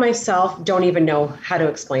don't even know how to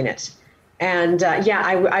explain it. And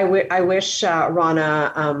I wish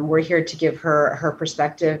Rana were here to give her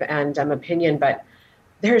perspective and opinion, but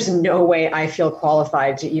there's no way I feel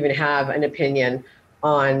qualified to even have an opinion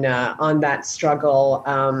on that struggle.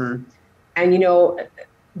 And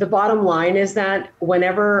the bottom line is that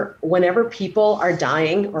whenever people are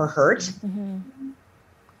dying or hurt,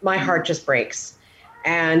 my heart just breaks.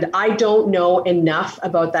 And I don't know enough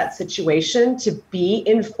about that situation to be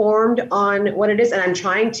informed on what it is. And I'm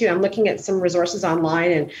looking at some resources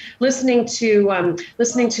online and listening to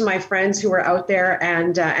my friends who are out there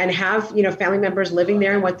and have, family members living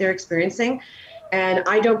there and what they're experiencing. And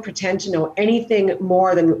I don't pretend to know anything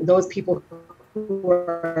more than those people who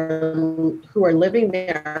are living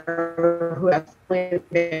there, who have lived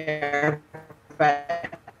there. But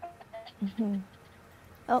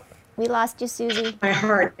oh, we lost you, Susie. My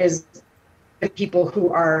heart is with people who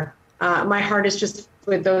are. My heart is just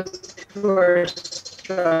with those who are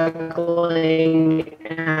struggling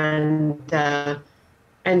and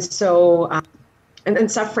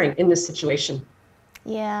suffering in this situation.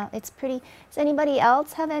 Yeah, it's pretty. Does anybody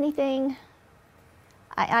else have anything?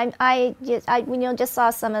 I just saw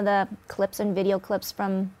some of the clips and video clips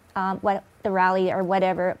from what the rally or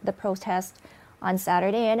whatever, the protest on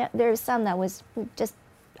Saturday, and there's some that was just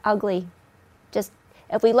ugly. Just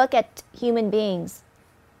if we look at human beings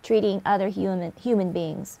treating other human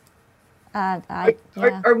beings.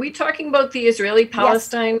 Are we talking about the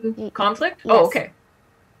Israeli-Palestine conflict? Yes. Oh, okay.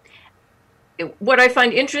 What I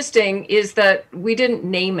find interesting is that we didn't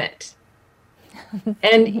name it.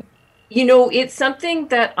 And it's something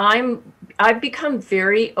that I've become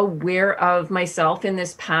very aware of myself in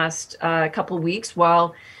this past couple of weeks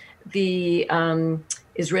while the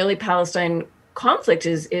Israeli-Palestine conflict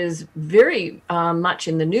is very much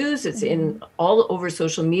in the news. It's in all over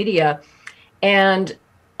social media. And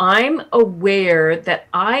I'm aware that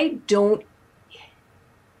I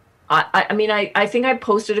think I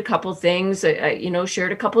posted a couple things,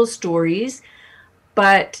 shared a couple of stories,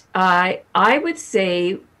 but I would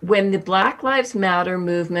say when the Black Lives Matter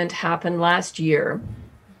movement happened last year,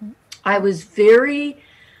 I was very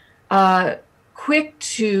quick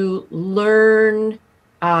to learn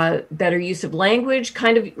better use of language,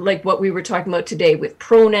 kind of like what we were talking about today with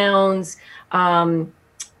pronouns,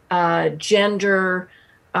 gender,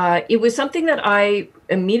 it was something that I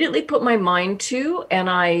immediately put my mind to, and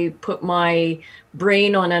I put my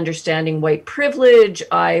brain on understanding white privilege.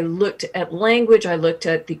 I looked at language. I looked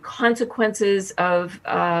at the consequences of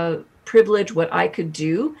privilege, what I could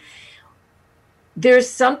do. There's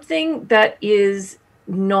something that is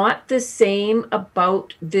not the same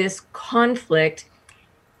about this conflict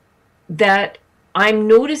that I'm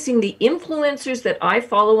noticing the influencers that I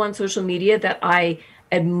follow on social media that I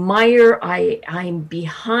admire, I'm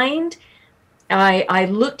behind. I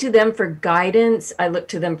look to them for guidance. I look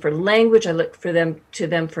to them for language. I look to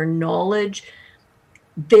them for knowledge.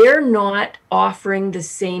 They're not offering the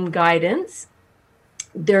same guidance.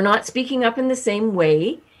 They're not speaking up in the same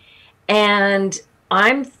way. And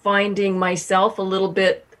I'm finding myself a little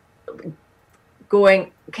bit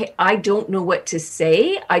going, okay, I don't know what to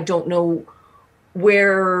say. I don't know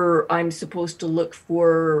where I'm supposed to look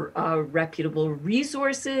for reputable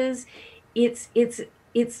resources. It's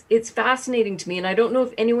fascinating to me, and I don't know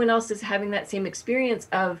if anyone else is having that same experience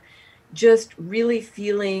of just really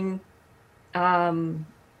feeling that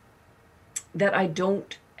I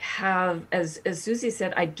don't have, as Susie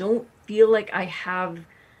said, I don't feel like I have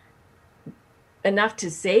enough to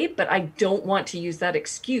say, but I don't want to use that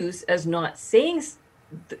excuse as not saying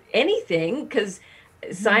anything, because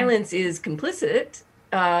silence is complicit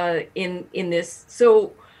in this.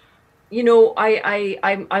 So, you know,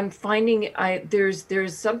 I'm finding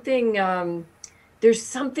there's something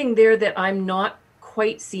there that I'm not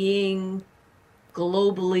quite seeing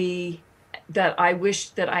globally, that I wish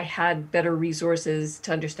that I had better resources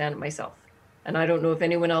to understand it myself. And I don't know if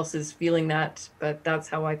anyone else is feeling that, but that's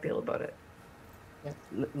how I feel about it.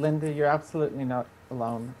 Yeah. Linda, you're absolutely not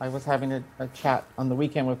alone. I was having a chat on the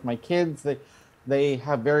weekend with my kids. They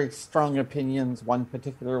have very strong opinions one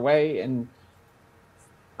particular way, and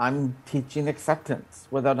I'm teaching acceptance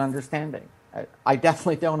without understanding. I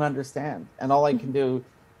definitely don't understand. And all I can do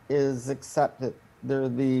is accept that there are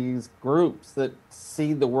these groups that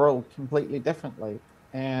see the world completely differently.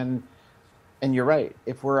 And you're right,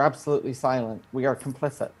 if we're absolutely silent, we are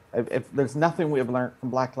complicit. If there's nothing we have learned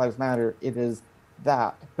from Black Lives Matter, it is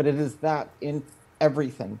that. But it is that in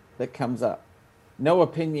everything that comes up. No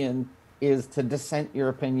opinion is to dissent your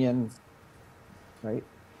opinion, right,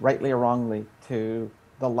 rightly or wrongly, to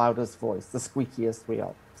the loudest voice, the squeakiest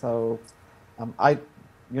wheel. So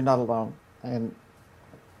you're not alone. And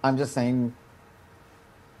I'm just saying,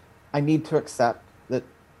 I need to accept that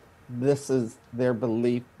this is their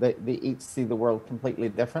belief, that they each see the world completely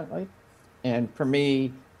differently. And for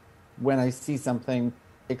me, when I see something,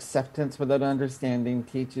 acceptance without understanding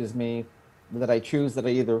teaches me that I choose that I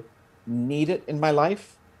either need it in my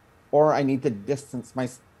life or I need to distance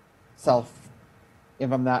myself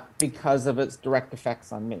if I'm not, because of its direct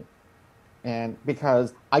effects on me. And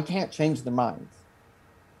because I can't change their minds.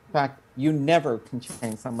 In fact, you never can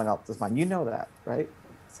change someone else's mind. You know that, right?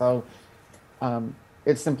 So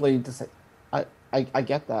it's simply to say, I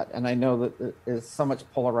get that. And I know that there's so much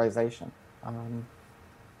polarization.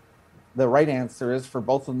 The right answer is for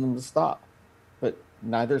both of them to stop. But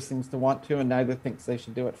neither seems to want to, and neither thinks they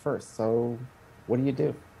should do it first. So what do you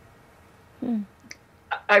do?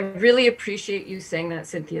 I really appreciate you saying that,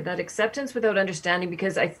 Cynthia, that acceptance without understanding,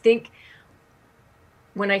 because I think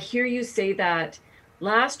when I hear you say that,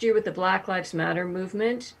 last year with the Black Lives Matter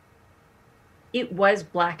movement, it was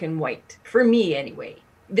black and white, for me anyway.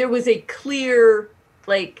 There was a clear,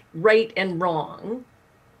 like, right and wrong,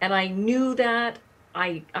 and I knew that.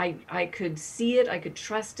 I could see it, I could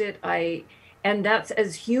trust it, and that's,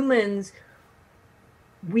 as humans,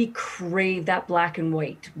 we crave that black and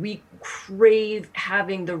white. We crave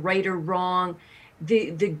having the right or wrong.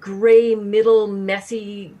 The gray middle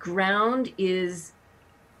messy ground is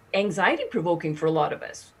anxiety provoking for a lot of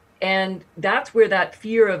us. And that's where that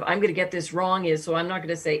fear of I'm going to get this wrong is, so I'm not going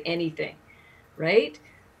to say anything, right?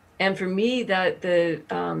 And for me, that the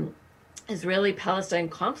Israeli-Palestine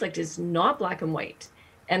conflict is not black and white.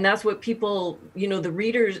 And that's what people, you know, the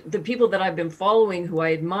readers, the people that I've been following who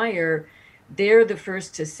I admire, they're the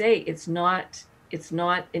first to say it's not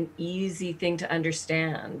an easy thing to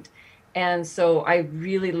understand. And so I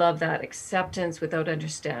really love that acceptance without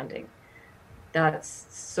understanding. That's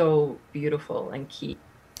so beautiful and key.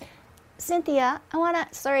 Cynthia,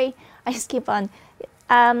 I just keep on.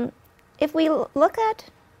 If we look at,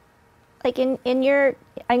 like in your,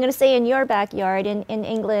 I'm going to say in your backyard in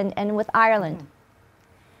England and with Ireland,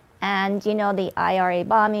 and, you know, the IRA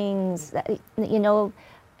bombings, you know,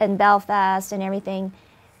 in Belfast and everything.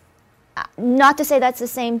 Not to say that's the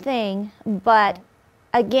same thing, but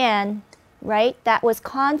again, right, that was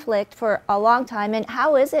conflict for a long time. And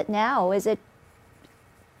how is it now? Is it,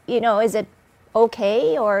 you know, is it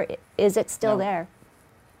okay, or is it still No. there?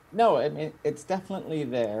 No, I mean, it's definitely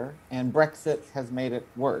there, and Brexit has made it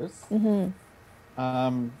worse.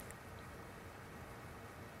 I'm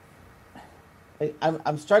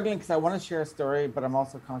struggling because I want to share a story, but I'm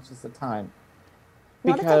also conscious of time.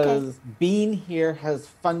 No, that's okay. Because being here has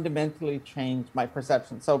fundamentally changed my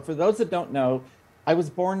perception. So for those that don't know, I was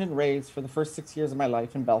born and raised for the first 6 years of my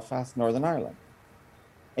life in Belfast, Northern Ireland.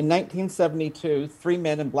 In 1972, 3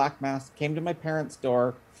 men in black masks came to my parents'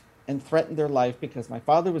 door and threatened their life because my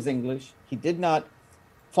father was English. He did not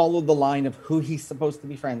follow the line of who he's supposed to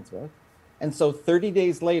be friends with. And so 30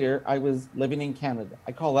 days later, I was living in Canada.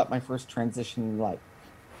 I call that my first transition in life.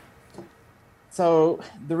 So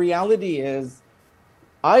the reality is,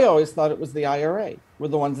 I always thought it was the IRA were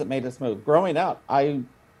the ones that made us move. Growing up, I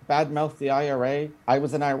badmouthed the IRA. I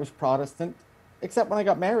was an Irish Protestant, except when I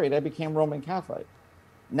got married, I became Roman Catholic.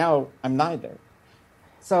 Now I'm neither.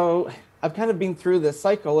 So I've kind of been through this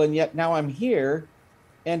cycle, and yet now I'm here,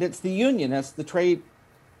 and it's the unionists, the trade,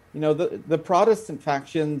 the Protestant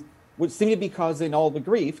faction, which seem to be causing all the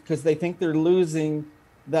grief because they think they're losing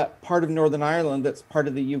that part of Northern Ireland that's part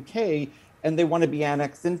of the UK, and they want to be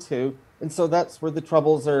annexed into. And so that's where the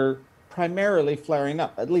troubles are primarily flaring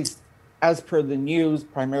up, at least as per the news,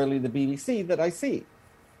 primarily the BBC that I see.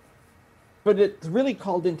 But it's really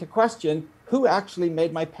called into question who actually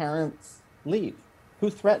made my parents leave,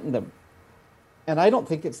 who threatened them. And I don't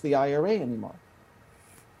think it's the IRA anymore.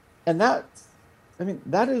 And that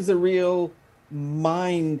is a real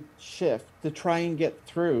mind shift to try and get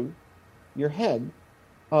through your head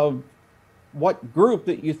of what group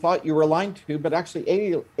that you thought you were aligned to, but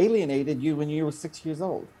actually alienated you when you were 6 years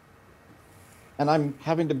old. And I'm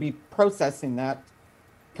having to be processing that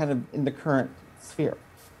kind of in the current sphere.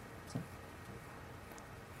 So.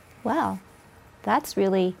 Wow, that's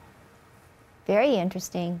really very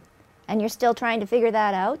interesting. And you're still trying to figure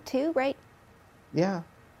that out too, right? Yeah,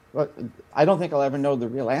 but I don't think I'll ever know the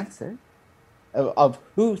real answer of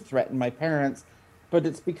who threatened my parents, but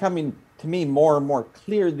it's becoming to me more and more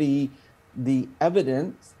clear the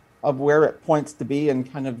evidence of where it points to be and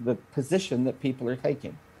kind of the position that people are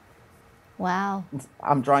taking. Wow.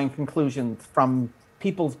 I'm drawing conclusions from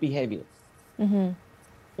people's behaviors. Mm-hmm.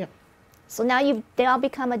 Yeah. So now they all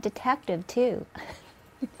become a detective too.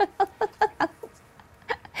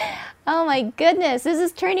 Oh my goodness, this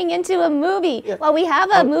is turning into a movie. Yeah. Well, we have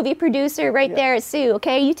a movie producer right there, Sue.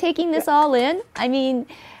 Okay, are you taking this all in? I mean,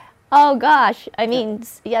 oh gosh. I mean,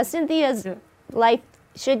 Cynthia's life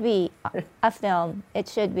should be a film. It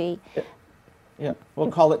should be. Yeah, we'll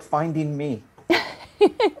call it Finding Me.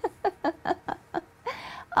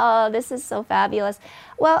 Oh, this is so fabulous.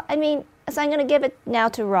 Well, I mean, so I'm going to give it now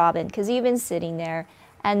to Robin, because you've been sitting there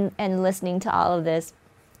and listening to all of this.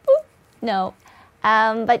 Boop. No.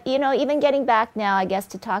 But, even getting back now, I guess,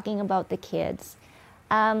 to talking about the kids.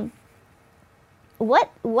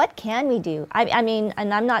 What can we do? I mean,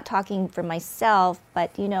 and I'm not talking for myself,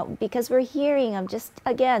 but, because we're hearing of just,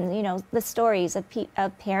 again, the stories of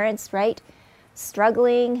parents, right?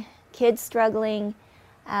 Struggling, kids struggling.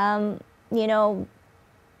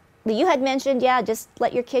 You had mentioned, just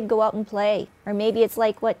let your kid go out and play. Or maybe it's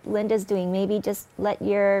like what Linda's doing. Maybe just let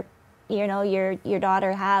your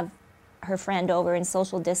daughter have her friend over in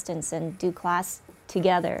social distance and do class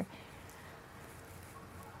together.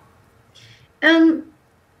 I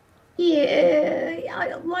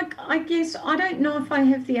guess I don't know if I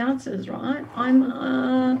have the answers, right? I'm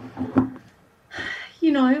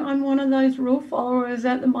one of those rule followers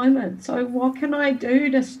at the moment. So what can I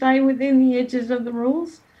do to stay within the edges of the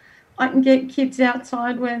rules? I can get kids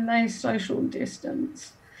outside when they social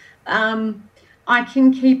distance. I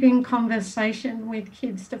can keep in conversation with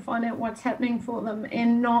kids to find out what's happening for them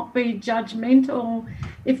and not be judgmental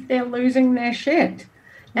if they're losing their shit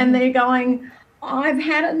and they're going, I've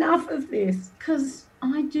had enough of this, because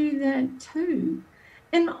I do that too.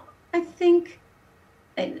 And I think,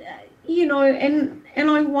 and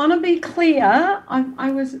I want to be clear,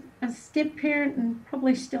 I was a step parent and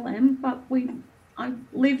probably still am, but I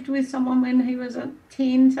lived with someone when he was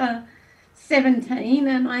 10 to 17,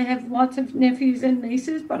 and I have lots of nephews and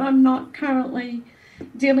nieces, but I'm not currently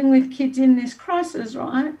dealing with kids in this crisis,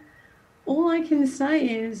 right? All I can say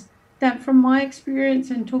is that from my experience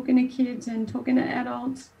and talking to kids and talking to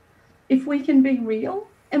adults, if we can be real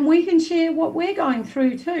and we can share what we're going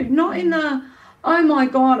through too, not in the, oh my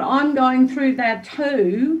God, I'm going through that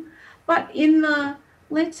too, but in the,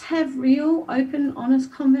 let's have real, open,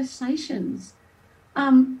 honest conversations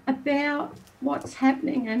about what's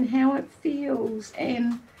happening and how it feels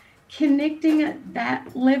and connecting at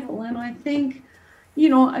that level. And I think,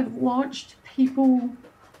 I've watched people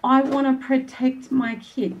I want to protect my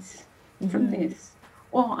kids from this,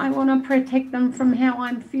 or I want to protect them from how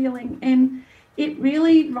I'm feeling. And it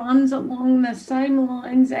really runs along the same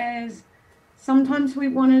lines as sometimes we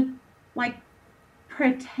want to like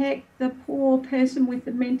protect the poor person with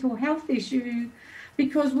the mental health issue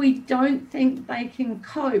because we don't think they can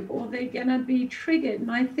cope or they're going to be triggered.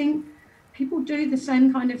 And I think people do the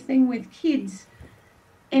same kind of thing with kids.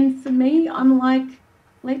 And for me, I'm like,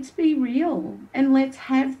 let's be real and let's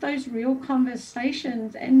have those real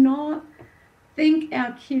conversations and not think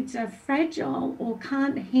our kids are fragile or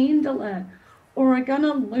can't handle it or are going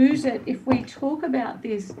to lose it if we talk about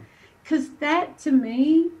this. Because that, to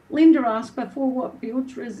me, Linda asked before, what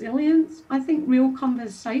builds resilience? I think real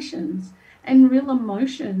conversations and real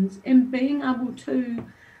emotions and being able to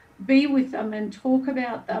be with them and talk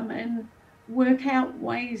about them and work out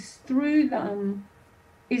ways through them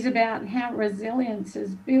is about how resilience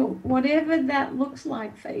is built, whatever that looks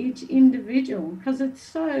like for each individual, because it's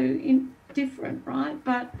so different, right?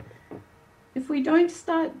 But if we don't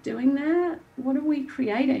start doing that, what are we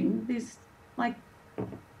creating? This, like,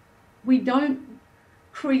 we don't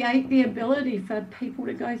create the ability for people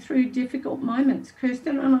to go through difficult moments.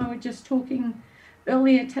 Kirsten and I were just talking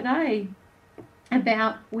earlier today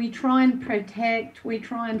about we try and protect, we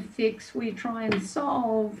try and fix, we try and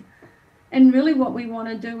solve. And really what we want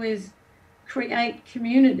to do is create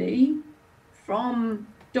community from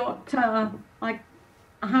dot to like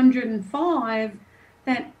 105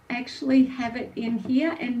 that actually have it in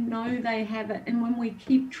here and know they have it. And when we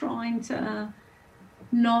keep trying to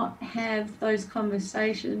not have those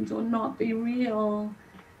conversations or not be real,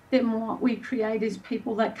 then what we create is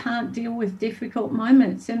people that can't deal with difficult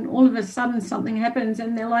moments. And all of a sudden something happens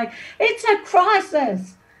and they're like, it's a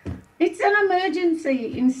crisis, it's an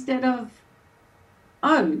emergency, instead of,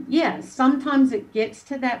 oh yeah, sometimes it gets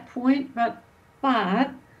to that point, but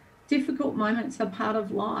difficult moments are part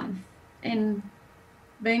of life. And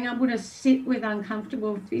being able to sit with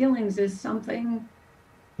uncomfortable feelings is something,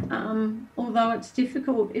 although it's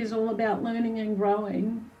difficult, is all about learning and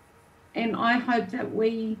growing. And I hope that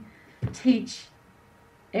we teach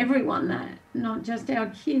everyone that, not just our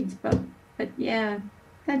kids, but yeah,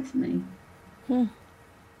 that's me.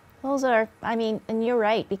 Those are, I mean, and you're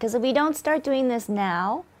right, because if we don't start doing this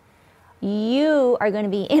now, you are going to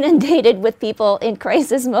be inundated with people in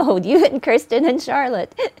crisis mode, you and Kirsten and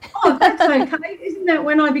Charlotte. Oh, that's okay. Isn't that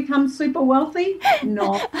when I become super wealthy?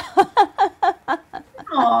 No.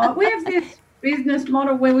 Oh, we have this business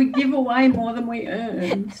model where we give away more than we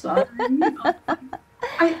earn. So, you know,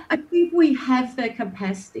 I think we have the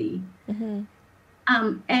capacity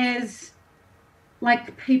as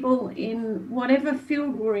like people in whatever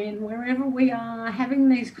field we're in, wherever we are, having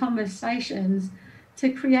these conversations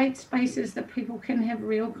to create spaces that people can have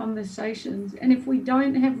real conversations. And if we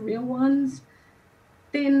don't have real ones,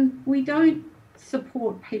 then we don't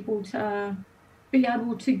support people to be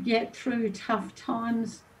able to get through tough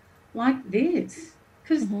times like this,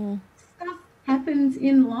 because stuff happens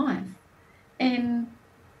in life. And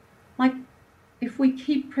like, if we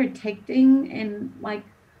keep protecting and like,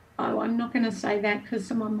 oh, I'm not going to say that because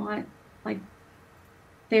someone might, like,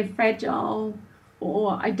 they're fragile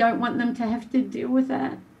or I don't want them to have to deal with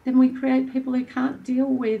that, then we create people who can't deal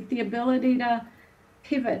with the ability to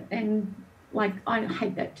pivot and, like, I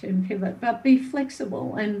hate that term pivot, but be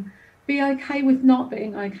flexible and be okay with not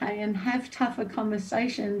being okay and have tougher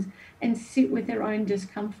conversations and sit with their own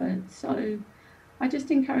discomfort. So I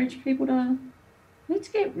just encourage people to, let's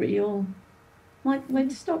get real. Like,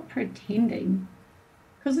 let's stop pretending,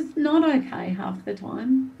 because it's not okay half the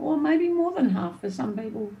time, or maybe more than half for some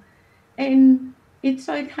people. And it's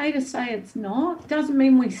okay to say it's not. Doesn't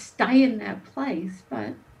mean we stay in that place,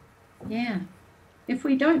 but yeah, if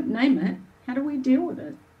we don't name it, how do we deal with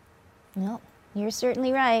it? No, you're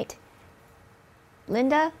certainly right.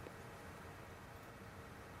 Linda?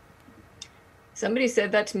 Somebody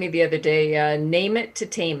said that to me the other day, name it to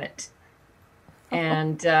tame it.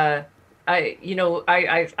 And I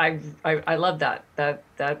love that.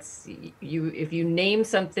 That's you. If you name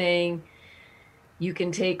something, you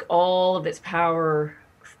can take all of its power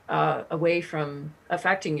away from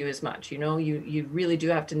affecting you as much. You know, you really do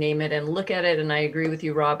have to name it and look at it. And I agree with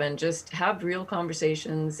you, Robin. Just have real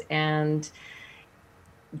conversations, and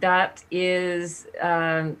that is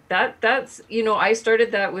that's, you know, I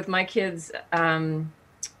started that with my kids.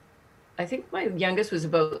 I think my youngest was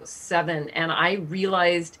about 7, and I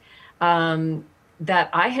realized that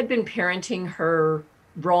I had been parenting her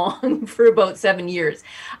wrong for about 7 years.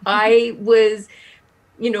 I was,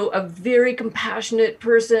 you know, a very compassionate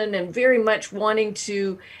person and very much wanting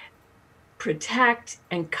to protect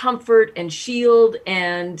and comfort and shield.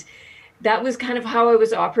 And that was kind of how I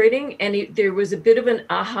was operating. And there was a bit of an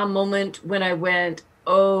aha moment when I went,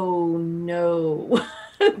 oh no,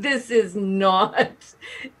 this is not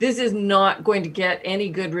going to get any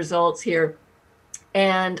good results here.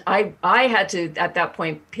 And I had to, at that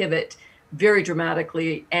point, pivot very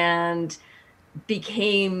dramatically, and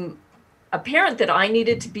became a parent that I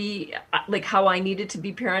needed to be, like how I needed to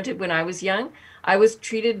be parented when I was young. I was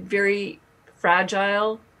treated very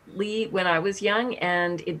fragilely when I was young,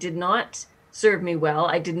 and it did not serve me well.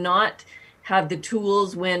 I did not have the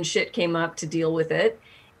tools when shit came up to deal with it.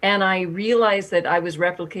 And I realized that I was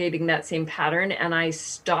replicating that same pattern, and I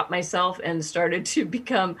stopped myself and started to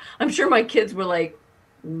become, I'm sure my kids were like,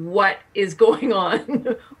 what is going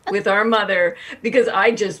on with our mother? Because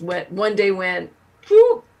I just one day went,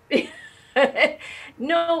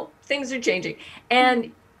 no, things are changing.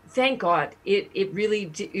 And thank God, it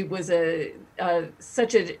really, it was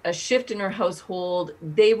such a shift in our household.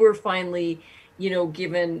 They were finally,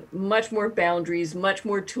 given much more boundaries, much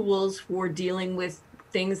more tools for dealing with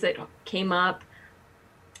things that came up.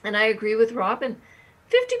 And I agree with Robin.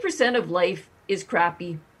 50% of life is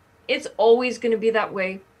crappy. It's always going to be that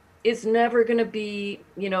way. It's never going to be,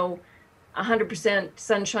 100%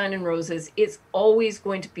 sunshine and roses. It's always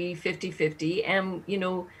going to be 50-50. And,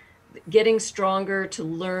 getting stronger to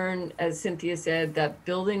learn, as Cynthia said, that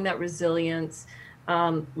building that resilience,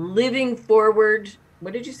 living forward.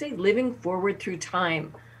 What did you say? Living forward through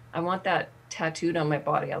time. I want that tattooed on my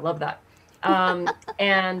body. I love that.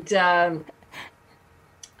 And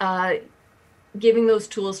giving those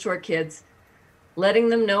tools to our kids, letting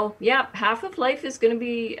them know, yeah, half of life is going to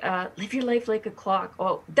be live your life like a clock.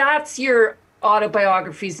 Oh, that's your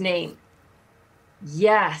autobiography's name.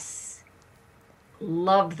 Yes.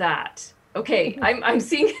 Love that. Okay. I'm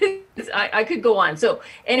seeing I could go on. So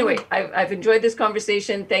anyway, I've enjoyed this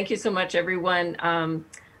conversation. Thank you so much, everyone.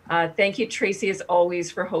 Thank you, Tracy, as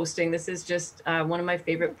always, for hosting. This is just one of my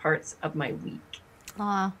favorite parts of my week.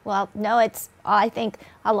 Well, no, it's, I think,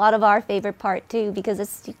 a lot of our favorite part too, because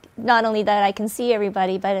it's not only that I can see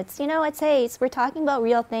everybody, but it's, we're talking about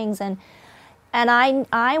real things, and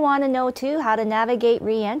I want to know too how to navigate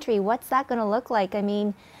re-entry. What's that going to look like? I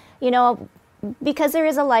mean, because there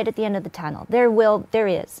is a light at the end of the tunnel. There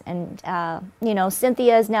is, and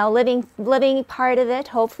Cynthia is now living part of it,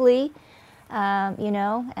 hopefully.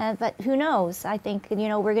 But who knows? I think,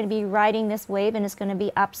 we're going to be riding this wave, and it's going to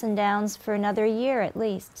be ups and downs for another year at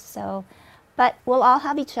least. So, but we'll all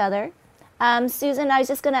have each other. Susan, I was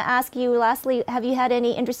just going to ask you lastly, have you had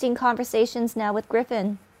any interesting conversations now with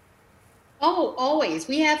Griffin? Oh, always.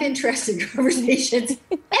 We have interesting conversations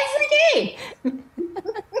every day.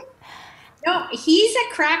 No, he's a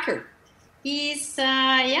cracker. He's,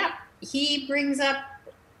 he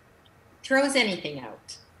throws anything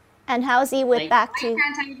out. And how's he with back to?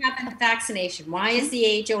 Why can't I have a vaccination? Why is the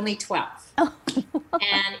age only 12? Oh.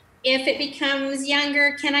 And if it becomes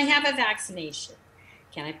younger, can I have a vaccination?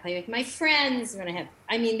 Can I play with my friends?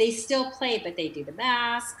 They still play, but they do the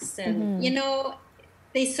masks and,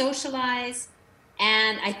 they socialize.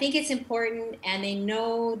 And I think it's important, and they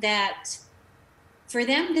know that for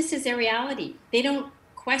them, this is their reality. They don't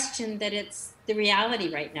question that it's the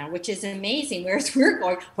reality right now, which is amazing. Whereas we're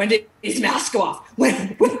going, when did these masks go off? When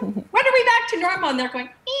are we back to normal? And they're going,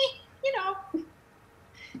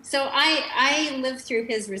 So I live through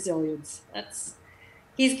his resilience.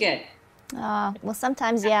 He's good. Well,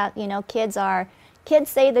 sometimes, kids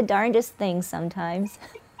say the darndest things sometimes.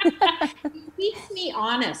 He keeps me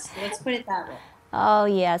honest. Let's put it that way. Oh,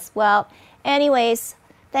 yes. Well, anyways,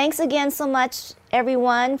 thanks again so much,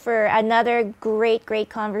 everyone, for another great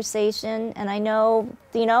conversation. And I know,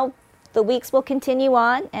 the weeks will continue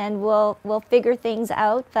on, and we'll figure things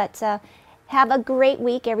out. But have a great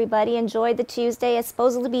week, everybody. Enjoy the Tuesday. It's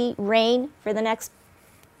supposed to be rain for the next,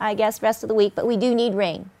 rest of the week. But we do need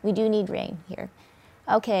rain. We do need rain here.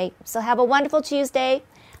 Okay, so have a wonderful Tuesday.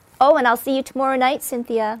 Oh, and I'll see you tomorrow night,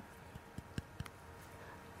 Cynthia.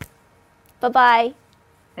 Bye-bye.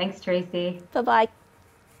 Thanks, Tracy. Bye-bye.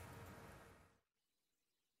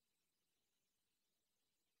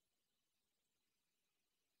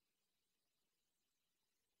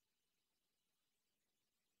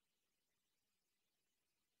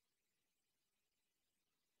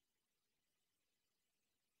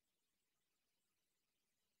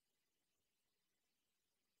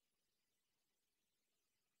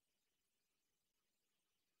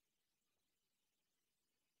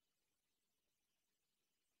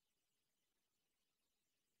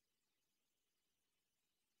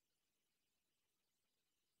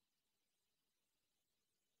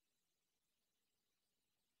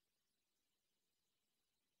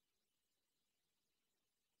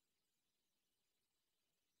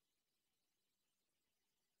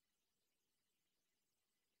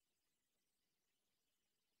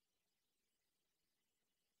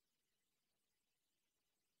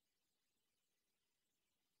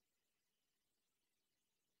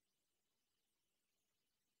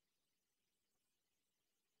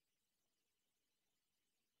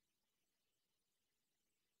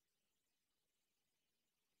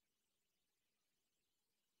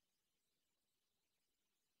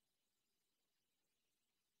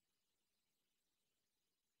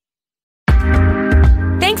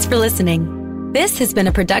 for listening. This has been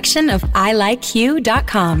a production of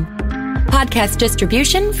ilikehugh.com. Podcast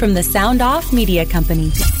distribution from the Sound Off Media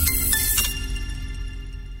Company.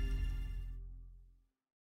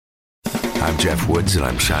 I'm Jeff Woods, and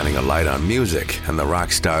I'm shining a light on music and the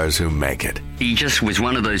rock stars who make it. He just was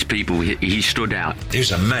one of those people, he stood out. He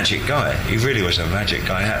was a magic guy. He really was a magic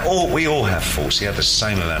guy. We all have faults. He had the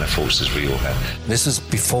same amount of faults as we all had. This was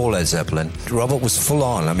before Led Zeppelin. Robert was full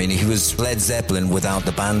on. I mean, he was Led Zeppelin without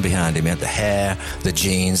the band behind him. He had the hair, the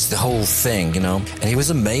jeans, the whole thing, and he was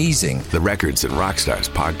amazing. The Records and Rockstars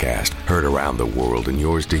podcast, heard around the world and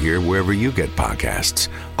yours to hear wherever you get podcasts.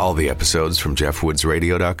 All the episodes from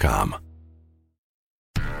jeffwoodsradio.com.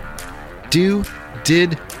 Do,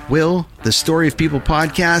 Did, Will, the Story of People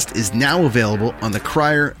podcast is now available on the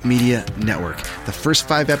Crier Media Network. The first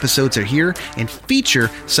 5 episodes are here and feature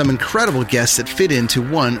some incredible guests that fit into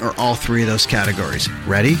one or all 3 of those categories.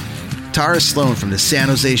 Ready? Tara Sloan from the San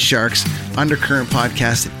Jose Sharks Undercurrent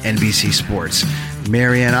podcast at NBC Sports.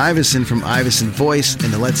 Marianne Iveson from Iveson Voice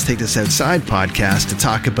and the Let's Take This Outside podcast to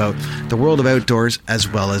talk about the world of outdoors as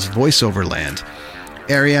well as voiceover land.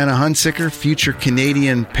 Ariana Hunsicker, future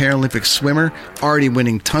Canadian Paralympic swimmer, already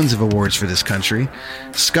winning tons of awards for this country.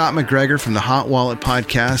 Scott McGregor from the Hot Wallet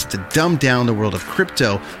podcast to dumb down the world of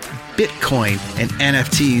crypto, Bitcoin, and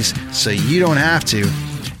NFTs so you don't have to.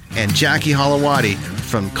 And Jackie Holowati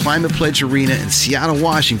from Climate Pledge Arena in Seattle,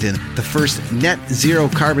 Washington, the first net zero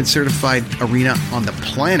carbon certified arena on the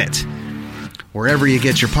planet. Wherever you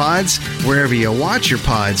get your pods, wherever you watch your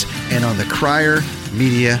pods, and on the Crier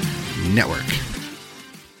Media Network.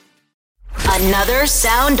 Another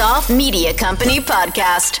Sound Off Media Company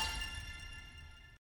podcast.